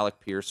that Alec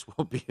Pierce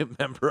will be a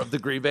member of the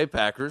Green Bay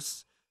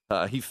Packers.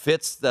 He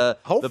fits the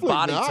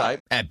body type.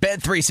 At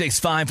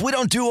Bet365, we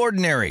don't do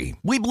ordinary.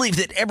 We believe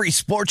that every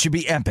sport should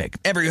be epic.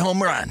 Every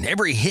home run,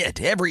 every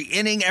hit, every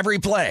inning, every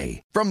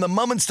play. From the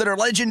moments that are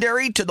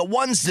legendary to the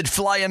ones that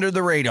fly under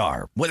the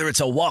radar. Whether it's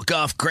a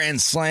walk-off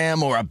grand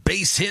slam or a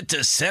base hit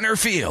to center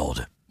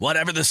field.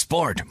 Whatever the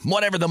sport,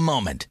 whatever the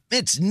moment.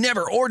 It's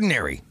never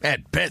ordinary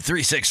at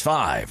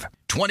Bet365.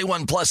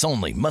 21 plus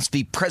only. Must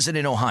be present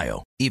in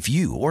Ohio. If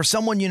you or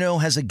someone you know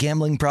has a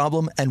gambling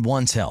problem and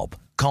wants help,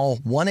 call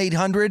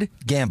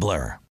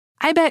 1-800-GAMBLER.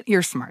 I bet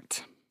you're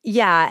smart.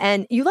 Yeah,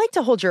 and you like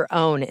to hold your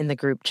own in the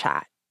group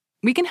chat.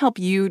 We can help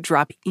you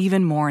drop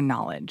even more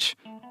knowledge.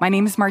 My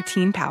name is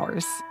Martine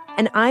Powers.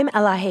 And I'm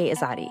Elahe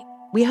Izadi.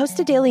 We host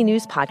a daily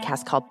news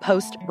podcast called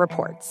Post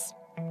Reports.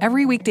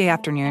 Every weekday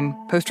afternoon,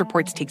 Post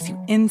Reports takes you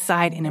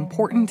inside an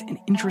important and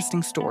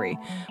interesting story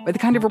with the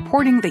kind of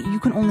reporting that you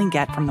can only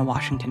get from the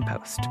Washington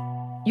Post.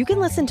 You can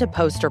listen to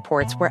Post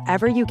Reports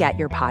wherever you get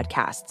your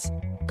podcasts.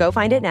 Go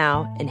find it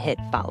now and hit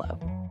follow.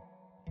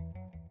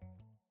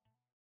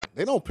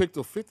 They don't pick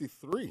till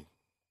 53.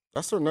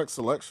 That's their next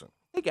selection.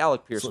 I think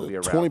Alec Pierce will be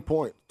around.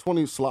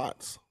 20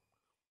 slots.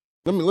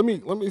 Let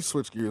me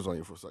switch gears on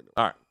you for a second.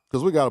 All right.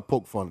 Because we got to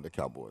poke fun at the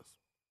Cowboys.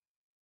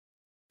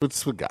 We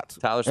got to.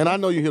 Tyler Smith. And I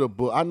know you hit a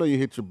book. I know you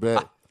hit your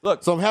bet.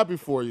 Look. So I'm happy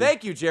for you.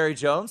 Thank you, Jerry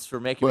Jones, for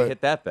making me hit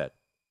that bet.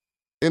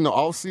 In the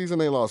offseason,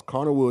 they lost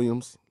Connor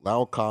Williams,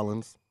 La'el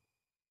Collins,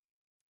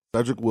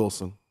 Cedric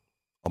Wilson,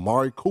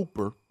 Amari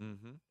Cooper,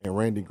 and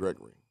Randy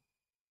Gregory.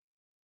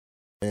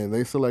 And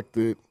they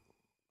selected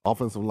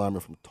offensive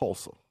lineman from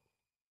Tulsa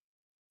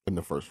in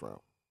the first round.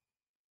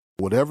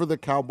 Whatever the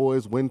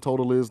Cowboys' win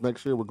total is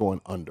next year, we're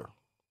going under.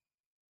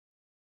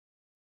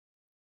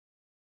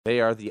 They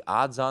are the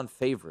odds-on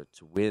favorite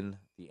to win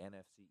the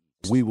NFC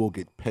East. We will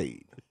get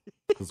paid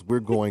because we're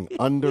going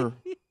under.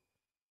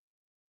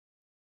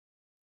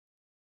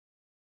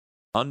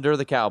 Under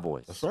the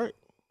Cowboys. That's right.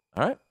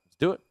 All right, let's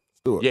do it.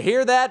 Let's do it. You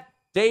hear that,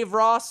 Dave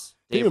Ross?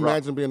 Can you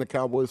imagine being a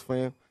Cowboys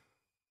fan?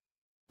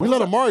 We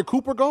let Amari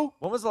Cooper go?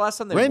 When was the last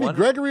time they Randy won?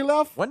 Gregory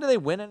left? When did they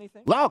win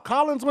anything? La'el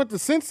Collins went to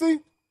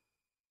Cincy?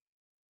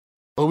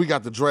 Oh, we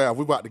got the draft.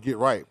 We're about to get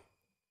right.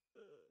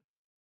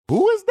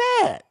 Who is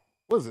that?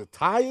 What is it,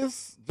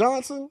 Tyus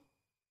Johnson?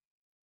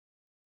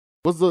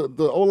 What's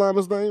the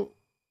O-lineman's name?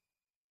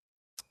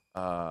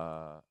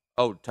 Tyler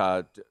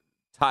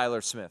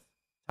Smith.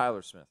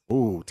 Tyler Smith.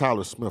 Ooh,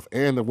 Tyler Smith.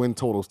 And the win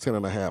total's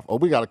 10.5. Oh,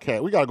 we got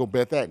to go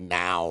bet that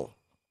now.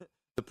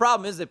 The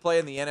problem is they play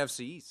in the NFC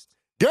East.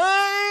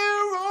 Guarantee.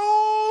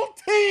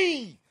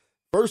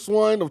 First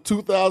one of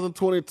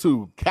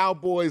 2022.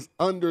 Cowboys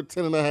under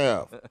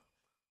 10.5.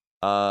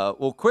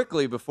 Well,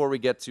 quickly, before we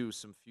get to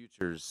some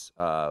futures,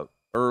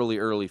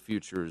 early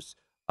futures,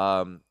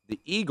 the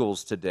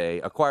Eagles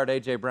today acquired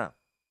A.J. Brown.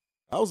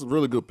 That was a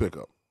really good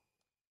pickup.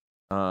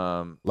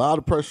 A lot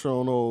of pressure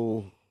on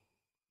old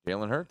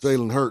Jalen Hurts.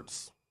 Jalen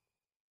Hurts.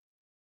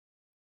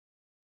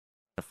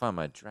 I find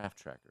my draft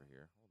tracker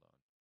here.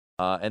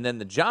 Hold on. And then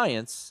the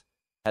Giants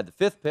had the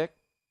 5th pick.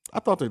 I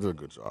thought they did a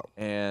good job.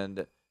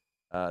 And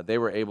they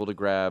were able to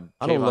grab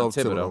I don't Kayvon love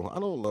Thibodeau. I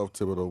don't love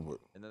Thibodeau, but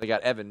And then they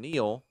got Evan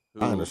Neal,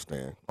 who I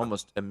understand.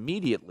 almost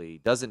immediately,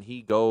 doesn't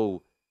he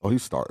go Oh,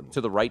 he's starting.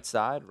 to the right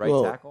side, right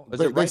Well, tackle? Is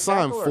They, it they right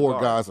signed tackle or 4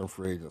 guard? guys in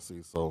free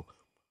agency, so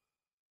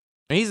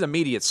And he's an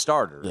immediate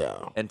starter.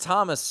 yeah. And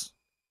Thomas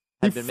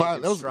He had been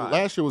making strides.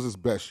 last year was his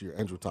best year,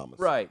 Andrew Thomas.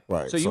 Right.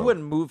 Right. So you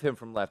wouldn't move him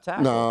from left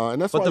tackle. No,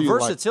 and that's but why the you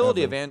like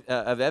versatility Evan.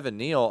 of Evan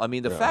Neal, I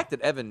mean, the Yeah. fact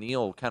that Evan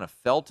Neal kind of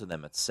fell to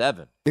them at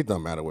 7, It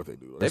doesn't matter what they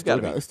do. They've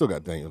gotta be- They still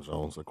got Daniel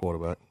Jones, the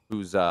quarterback.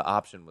 whose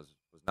option was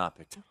not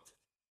picked up.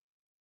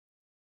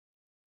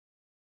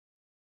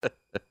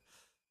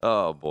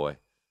 Oh, boy.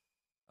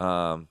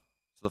 So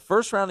the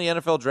first round of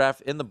the NFL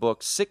draft in the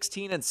book,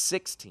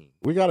 16-16.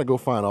 We got to go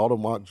find all the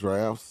mock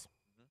drafts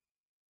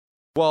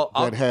Well,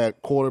 that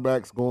had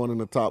quarterbacks going in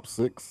the top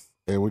 6,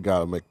 and we got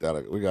to make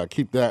that. We got to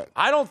keep that.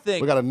 I don't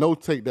think. We got to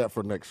notate that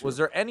for next year. Was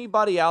there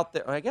anybody out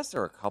there? I guess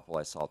there were a couple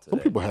I saw today.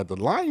 Some people had the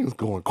Lions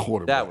going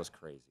quarterback. That was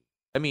crazy.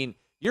 I mean,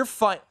 you're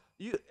fine.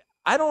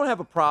 I don't have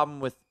a problem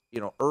with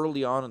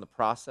early on in the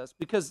process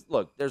because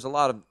look, there's a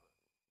lot of.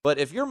 But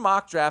if your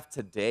mock draft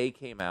today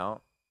came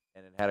out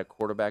and it had a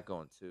quarterback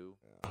going too,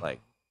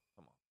 like,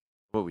 come on,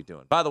 what are we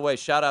doing? By the way,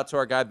 shout out to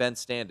our guy Ben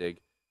Standig,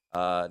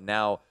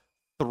 now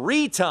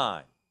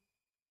 3-time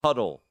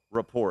Huddle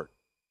Report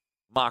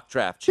mock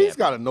draft champion. He's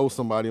got to know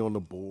somebody on the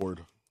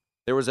board.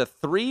 There was a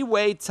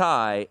 3-way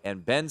tie,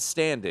 and Ben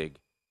Standig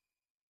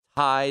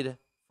tied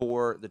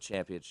for the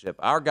championship.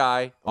 Our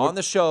guy on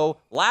the show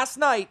last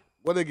night.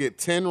 What, they get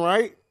 10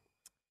 right?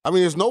 I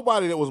mean, there's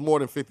nobody that was more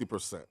than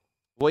 50%.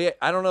 Well, yeah,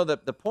 I don't know.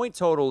 The point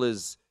total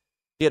is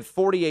he had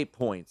 48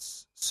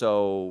 points.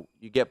 So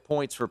you get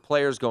points for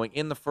players going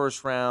in the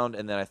first round,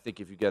 and then I think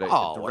if you get a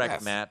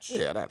direct match.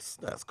 Yeah, that's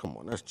come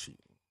on, that's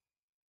cheating.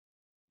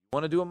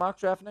 Want to do a mock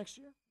draft next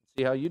year?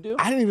 See how you do?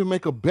 I didn't even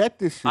make a bet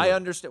this year. I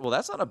understand. Well,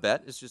 that's not a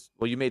bet. It's just,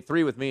 you made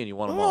 3 with me and you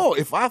won them all. No,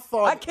 if I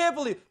thought. I can't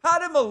believe. How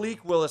did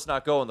Malik Willis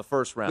not go in the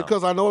first round?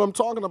 Because I know what I'm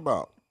talking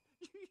about.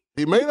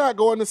 He may not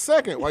go in the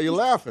second. Why you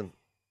laughing?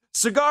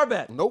 Cigar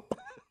bet. Nope.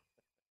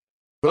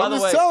 But I'm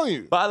just telling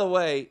you. By the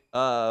way,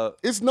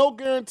 it's no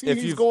guarantee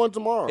he's going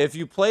tomorrow. If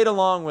you played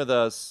along with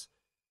us,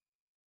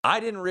 I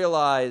didn't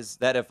realize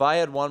that if I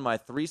had won my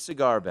 3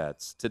 cigar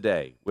bets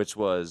today, which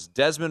was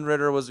Desmond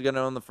Ridder was going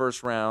to in the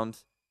first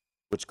round,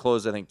 which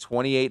closed, I think,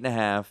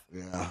 28.5.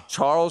 Yeah.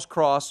 Charles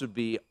Cross would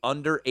be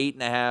under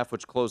 8.5,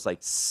 which closed like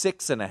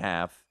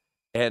 6.5.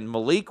 And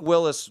Malik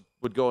Willis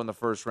would go in the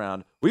first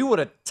round. We would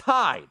have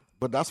tied.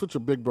 But that's what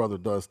your big brother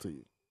does to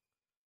you.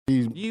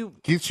 He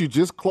gets you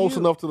just close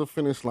enough to the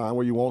finish line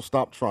where you won't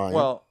stop trying.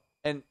 Well,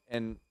 and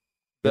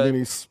then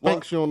he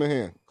spanks you on the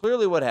hand.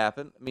 Clearly what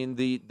happened, I mean,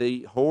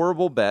 the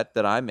horrible bet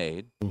that I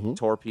made,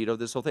 torpedoed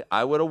this whole thing.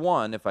 I would have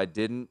won if I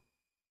didn't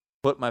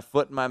put my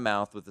foot in my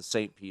mouth with the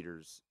St.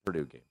 Peter's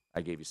Purdue game.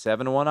 I gave you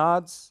 7-1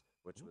 odds,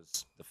 which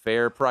was the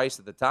fair price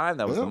at the time.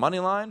 That was the money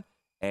line.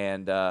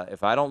 And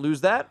if I don't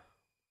lose that,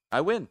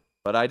 I win.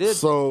 But I did.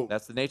 So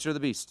that's the nature of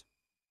the beast.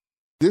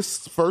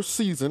 This first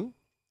season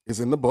is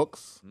in the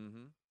books.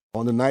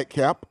 On the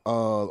nightcap,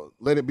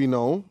 let it be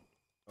known,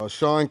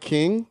 Sean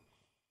King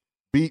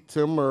beat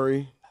Tim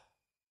Murray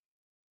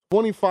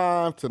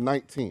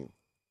 25-19.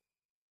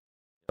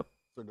 Yep.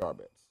 Cigar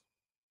bets.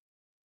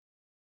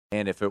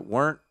 And if it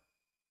weren't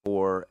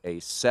for a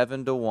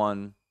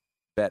 7-1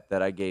 bet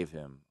that I gave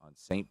him on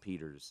St.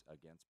 Peter's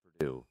against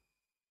Purdue,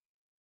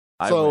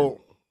 I win.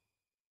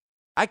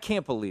 I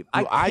can't believe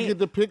I get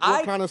to pick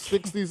what kind of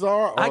sticks these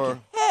are? Or?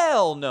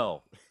 Hell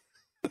no.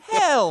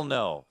 Hell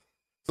no.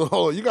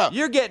 So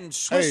you're getting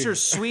Swisher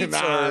Sweets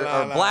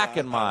or Black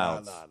and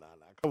Milds. Nah.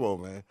 Come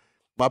on, man.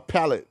 My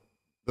palate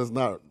does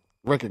not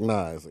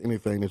recognize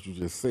anything that you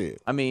just said.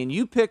 I mean,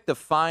 you pick the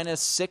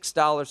finest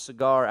 $6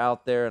 cigar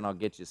out there, and I'll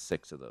get you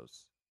 6 of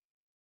those.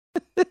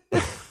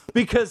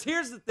 Because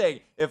here's the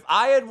thing. If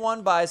I had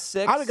won by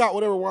 6. I'd have got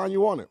whatever wine you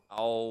wanted.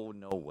 Oh,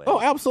 no way.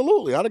 Oh,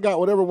 absolutely. I'd have got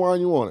whatever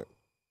wine you wanted.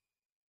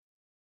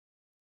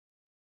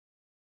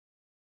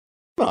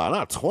 No,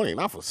 not 20.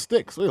 Not for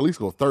sticks. We at least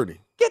go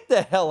 30. Get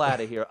the hell out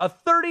of here. A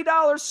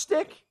 $30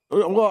 stick?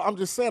 Well, I'm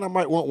just saying I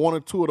might want 1 or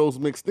 2 of those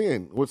mixed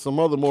in with some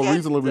other more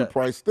reasonably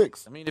priced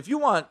sticks. I mean, if you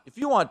want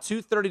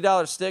 2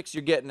 $30 sticks,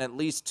 you're getting at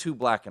least 2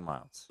 Black and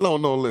Milds. No,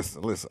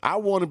 listen. I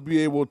want to be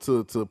able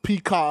to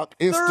peacock,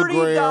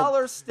 Instagram.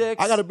 $30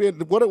 sticks. I got to be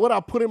what I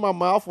put in my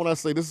mouth when I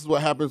say this is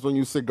what happens when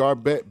you cigar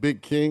bet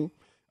Big King.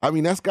 I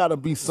mean, that's got to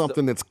be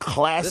something that's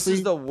classy. This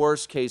is the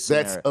worst case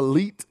scenario. That's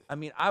elite. I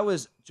mean, I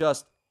was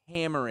just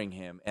hammering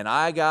him, and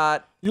I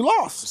got you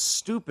lost.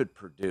 Stupid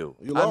Purdue.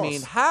 You lost. I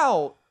mean,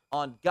 how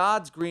on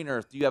God's green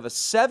earth do you have a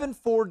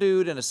 7'4"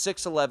 dude and a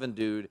 6'11"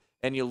 dude,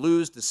 and you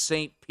lose to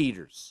St.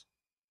 Peter's?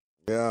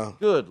 Yeah.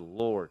 Good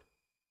Lord.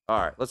 All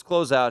right, let's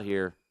close out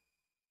here.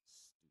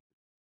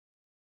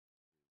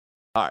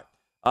 All right,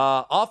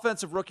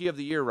 offensive rookie of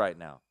the year right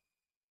now.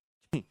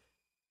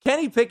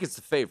 Kenny Pickett's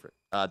the favorite.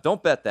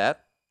 Don't bet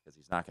that because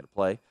he's not going to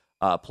play.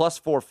 Plus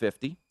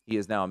 450. He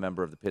is now a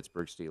member of the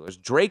Pittsburgh Steelers.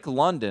 Drake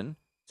London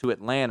to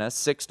Atlanta,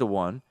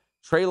 6-1.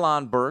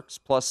 Treylon Burks,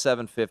 plus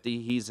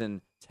 750. He's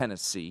in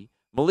Tennessee.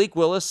 Malik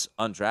Willis,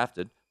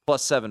 undrafted,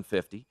 plus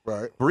 750.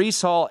 Right.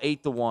 Breece Hall,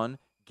 8-1.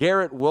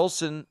 Garrett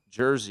Wilson,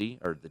 Jersey,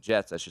 or the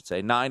Jets, I should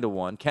say,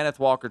 9-1. Kenneth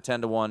Walker,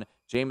 10-1.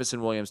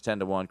 Jamison Williams,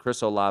 10-1.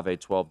 Chris Olave,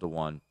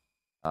 12-1.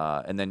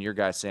 And then your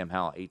guy, Sam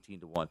Howell,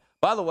 18-1.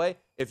 By the way,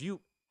 if you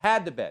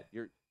had to bet,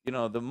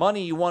 the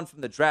money you won from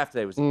the draft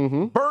today was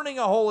burning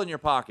a hole in your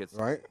pockets.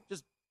 Right.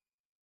 Just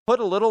put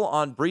a little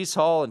on Breece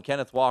Hall and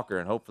Kenneth Walker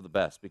and hope for the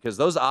best, because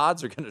those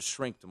odds are going to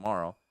shrink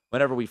tomorrow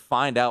whenever we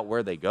find out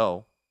where they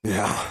go.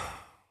 Yeah.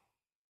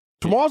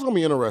 Tomorrow's going to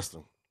be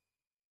interesting.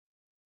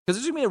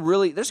 Because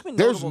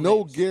there's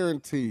no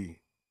guarantee.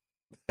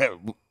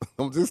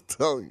 I'm just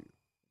telling you.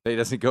 He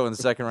doesn't go in the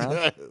second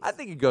round? I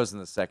think he goes in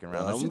the second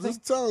round. I'm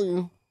just telling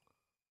you.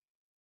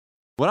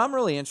 What I'm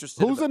really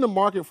interested Who's in the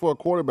market for a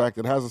quarterback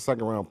that has a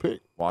second-round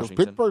pick?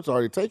 Washington. Pittsburgh's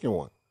already taken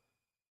one.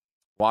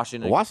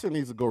 Washington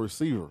needs to go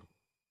receiver,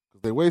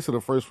 because they wasted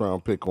a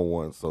first-round pick on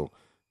one, so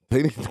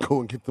they need to go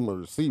and get them a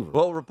receiver.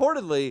 Well,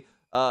 reportedly,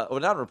 not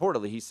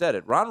reportedly, he said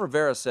it. Ron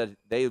Rivera said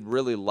they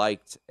really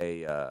liked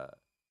a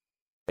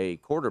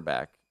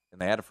quarterback,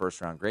 and they had a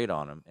first-round grade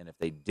on him, and if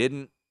they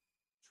didn't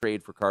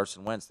trade for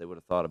Carson Wentz, they would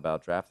have thought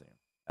about drafting him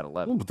at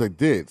 11. But they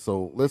did,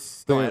 so let's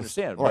stay. I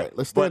understand. All right,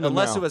 let's stay in the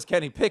unless now. it was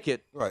Kenny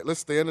Pickett. All right, let's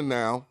stay in the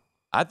now.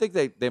 I think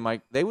they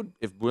would,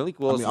 if Malik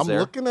Willis was there.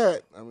 Looking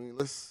at,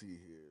 let's see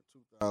here,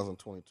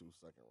 2022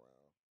 second round.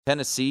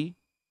 Tennessee,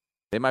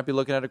 they might be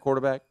looking at a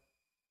quarterback.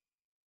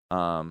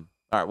 All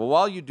right, well,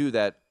 while you do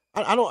that.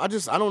 I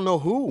don't know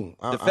who.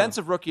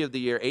 Defensive Rookie of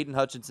the Year, Aiden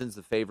Hutchinson's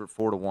the favorite,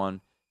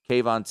 4-1.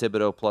 Kayvon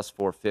Thibodeau, plus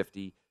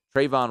 450.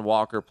 Trayvon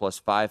Walker, plus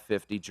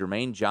 550.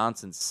 Jermaine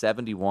Johnson,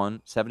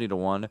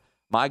 70-1.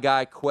 My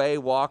guy, Quay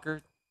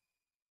Walker.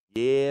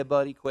 Yeah,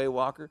 buddy, Quay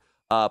Walker.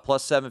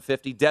 Plus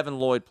 750. Devin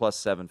Lloyd, plus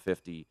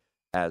 750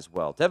 as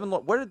well.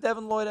 Where did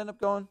Devin Lloyd end up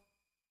going?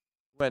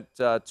 Went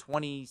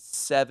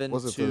 27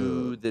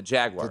 to the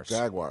Jaguars. The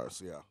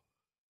Jaguars, yeah.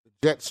 The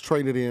Jets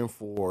traded in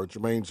for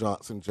Jermaine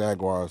Johnson.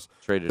 Jaguars.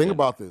 Think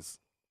about this.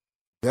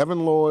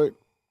 Devin Lloyd,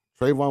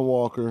 Trayvon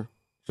Walker,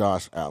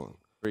 Josh Allen.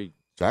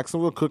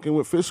 Jacksonville cooking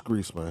with fish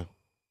grease, man.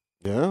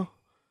 Yeah.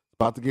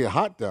 About to get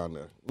hot down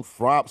there. We'll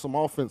fry up some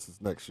offenses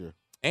next year.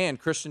 And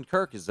Christian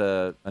Kirk is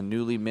a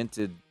newly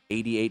minted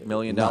 $88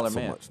 million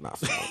man. Not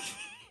so much.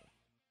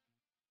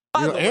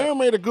 Aaron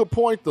made a good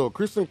point, though.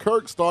 Christian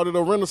Kirk started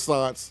a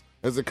renaissance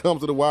as it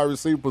comes to the wide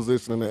receiver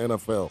position in the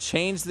NFL.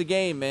 Change the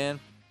game, man.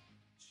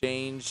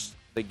 Change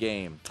the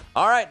game.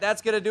 All right,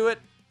 that's going to do it.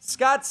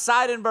 Scott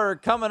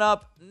Seidenberg coming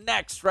up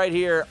next right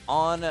here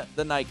on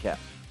the Nightcap.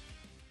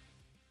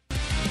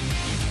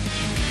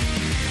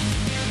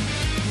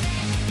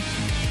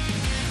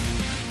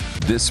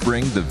 This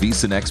spring, the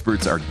VSiN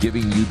experts are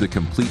giving you the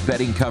complete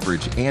betting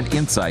coverage and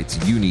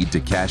insights you need to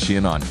cash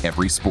in on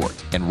every sport.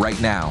 And right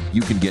now,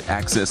 you can get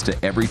access to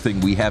everything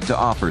we have to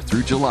offer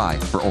through July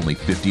for only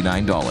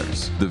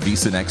 $59. The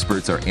VSiN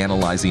experts are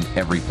analyzing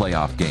every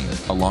playoff game,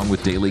 along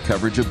with daily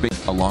coverage of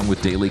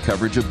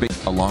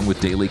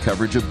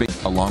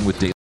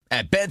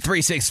At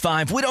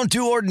Bet365, we don't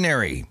do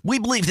ordinary. We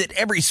believe that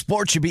every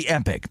sport should be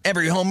epic.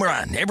 Every home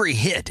run, every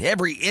hit,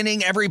 every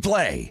inning, every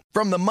play.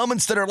 From the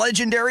moments that are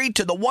legendary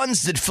to the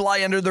ones that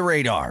fly under the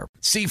radar.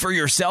 See for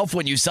yourself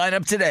when you sign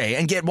up today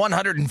and get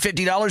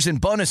 $150 in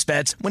bonus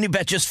bets when you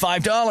bet just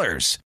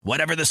 $5.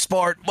 Whatever the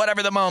sport,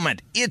 whatever the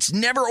moment, it's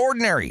never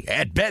ordinary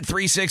at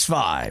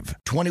Bet365.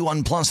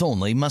 21 plus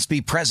only. Must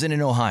be present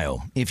in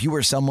Ohio. If you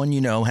or someone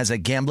you know has a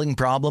gambling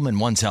problem and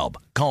wants help,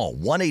 call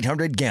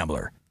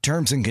 1-800-GAMBLER.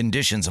 Terms and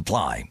conditions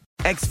apply.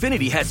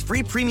 Xfinity has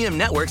free premium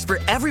networks for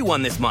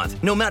everyone this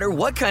month, no matter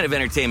what kind of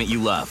entertainment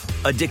you love.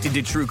 Addicted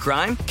to true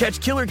crime? Catch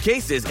killer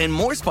cases and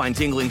more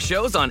spine-tingling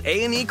shows on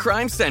A&E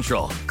Crime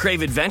Central.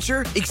 Crave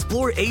adventure?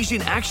 Explore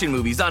Asian action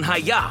movies on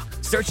Hi-YAH.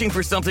 Searching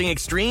for something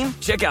extreme?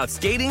 Check out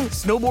skating,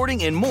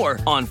 snowboarding, and more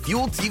on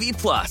Fuel TV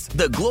Plus,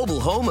 the global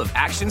home of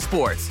action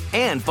sports.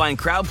 And find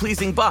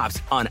crowd-pleasing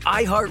bops on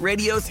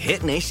iHeartRadio's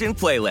Hit Nation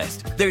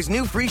playlist. There's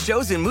new free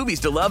shows and movies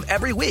to love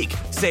every week.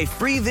 Say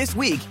free this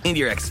week in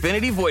your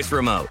Xfinity voice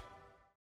remote.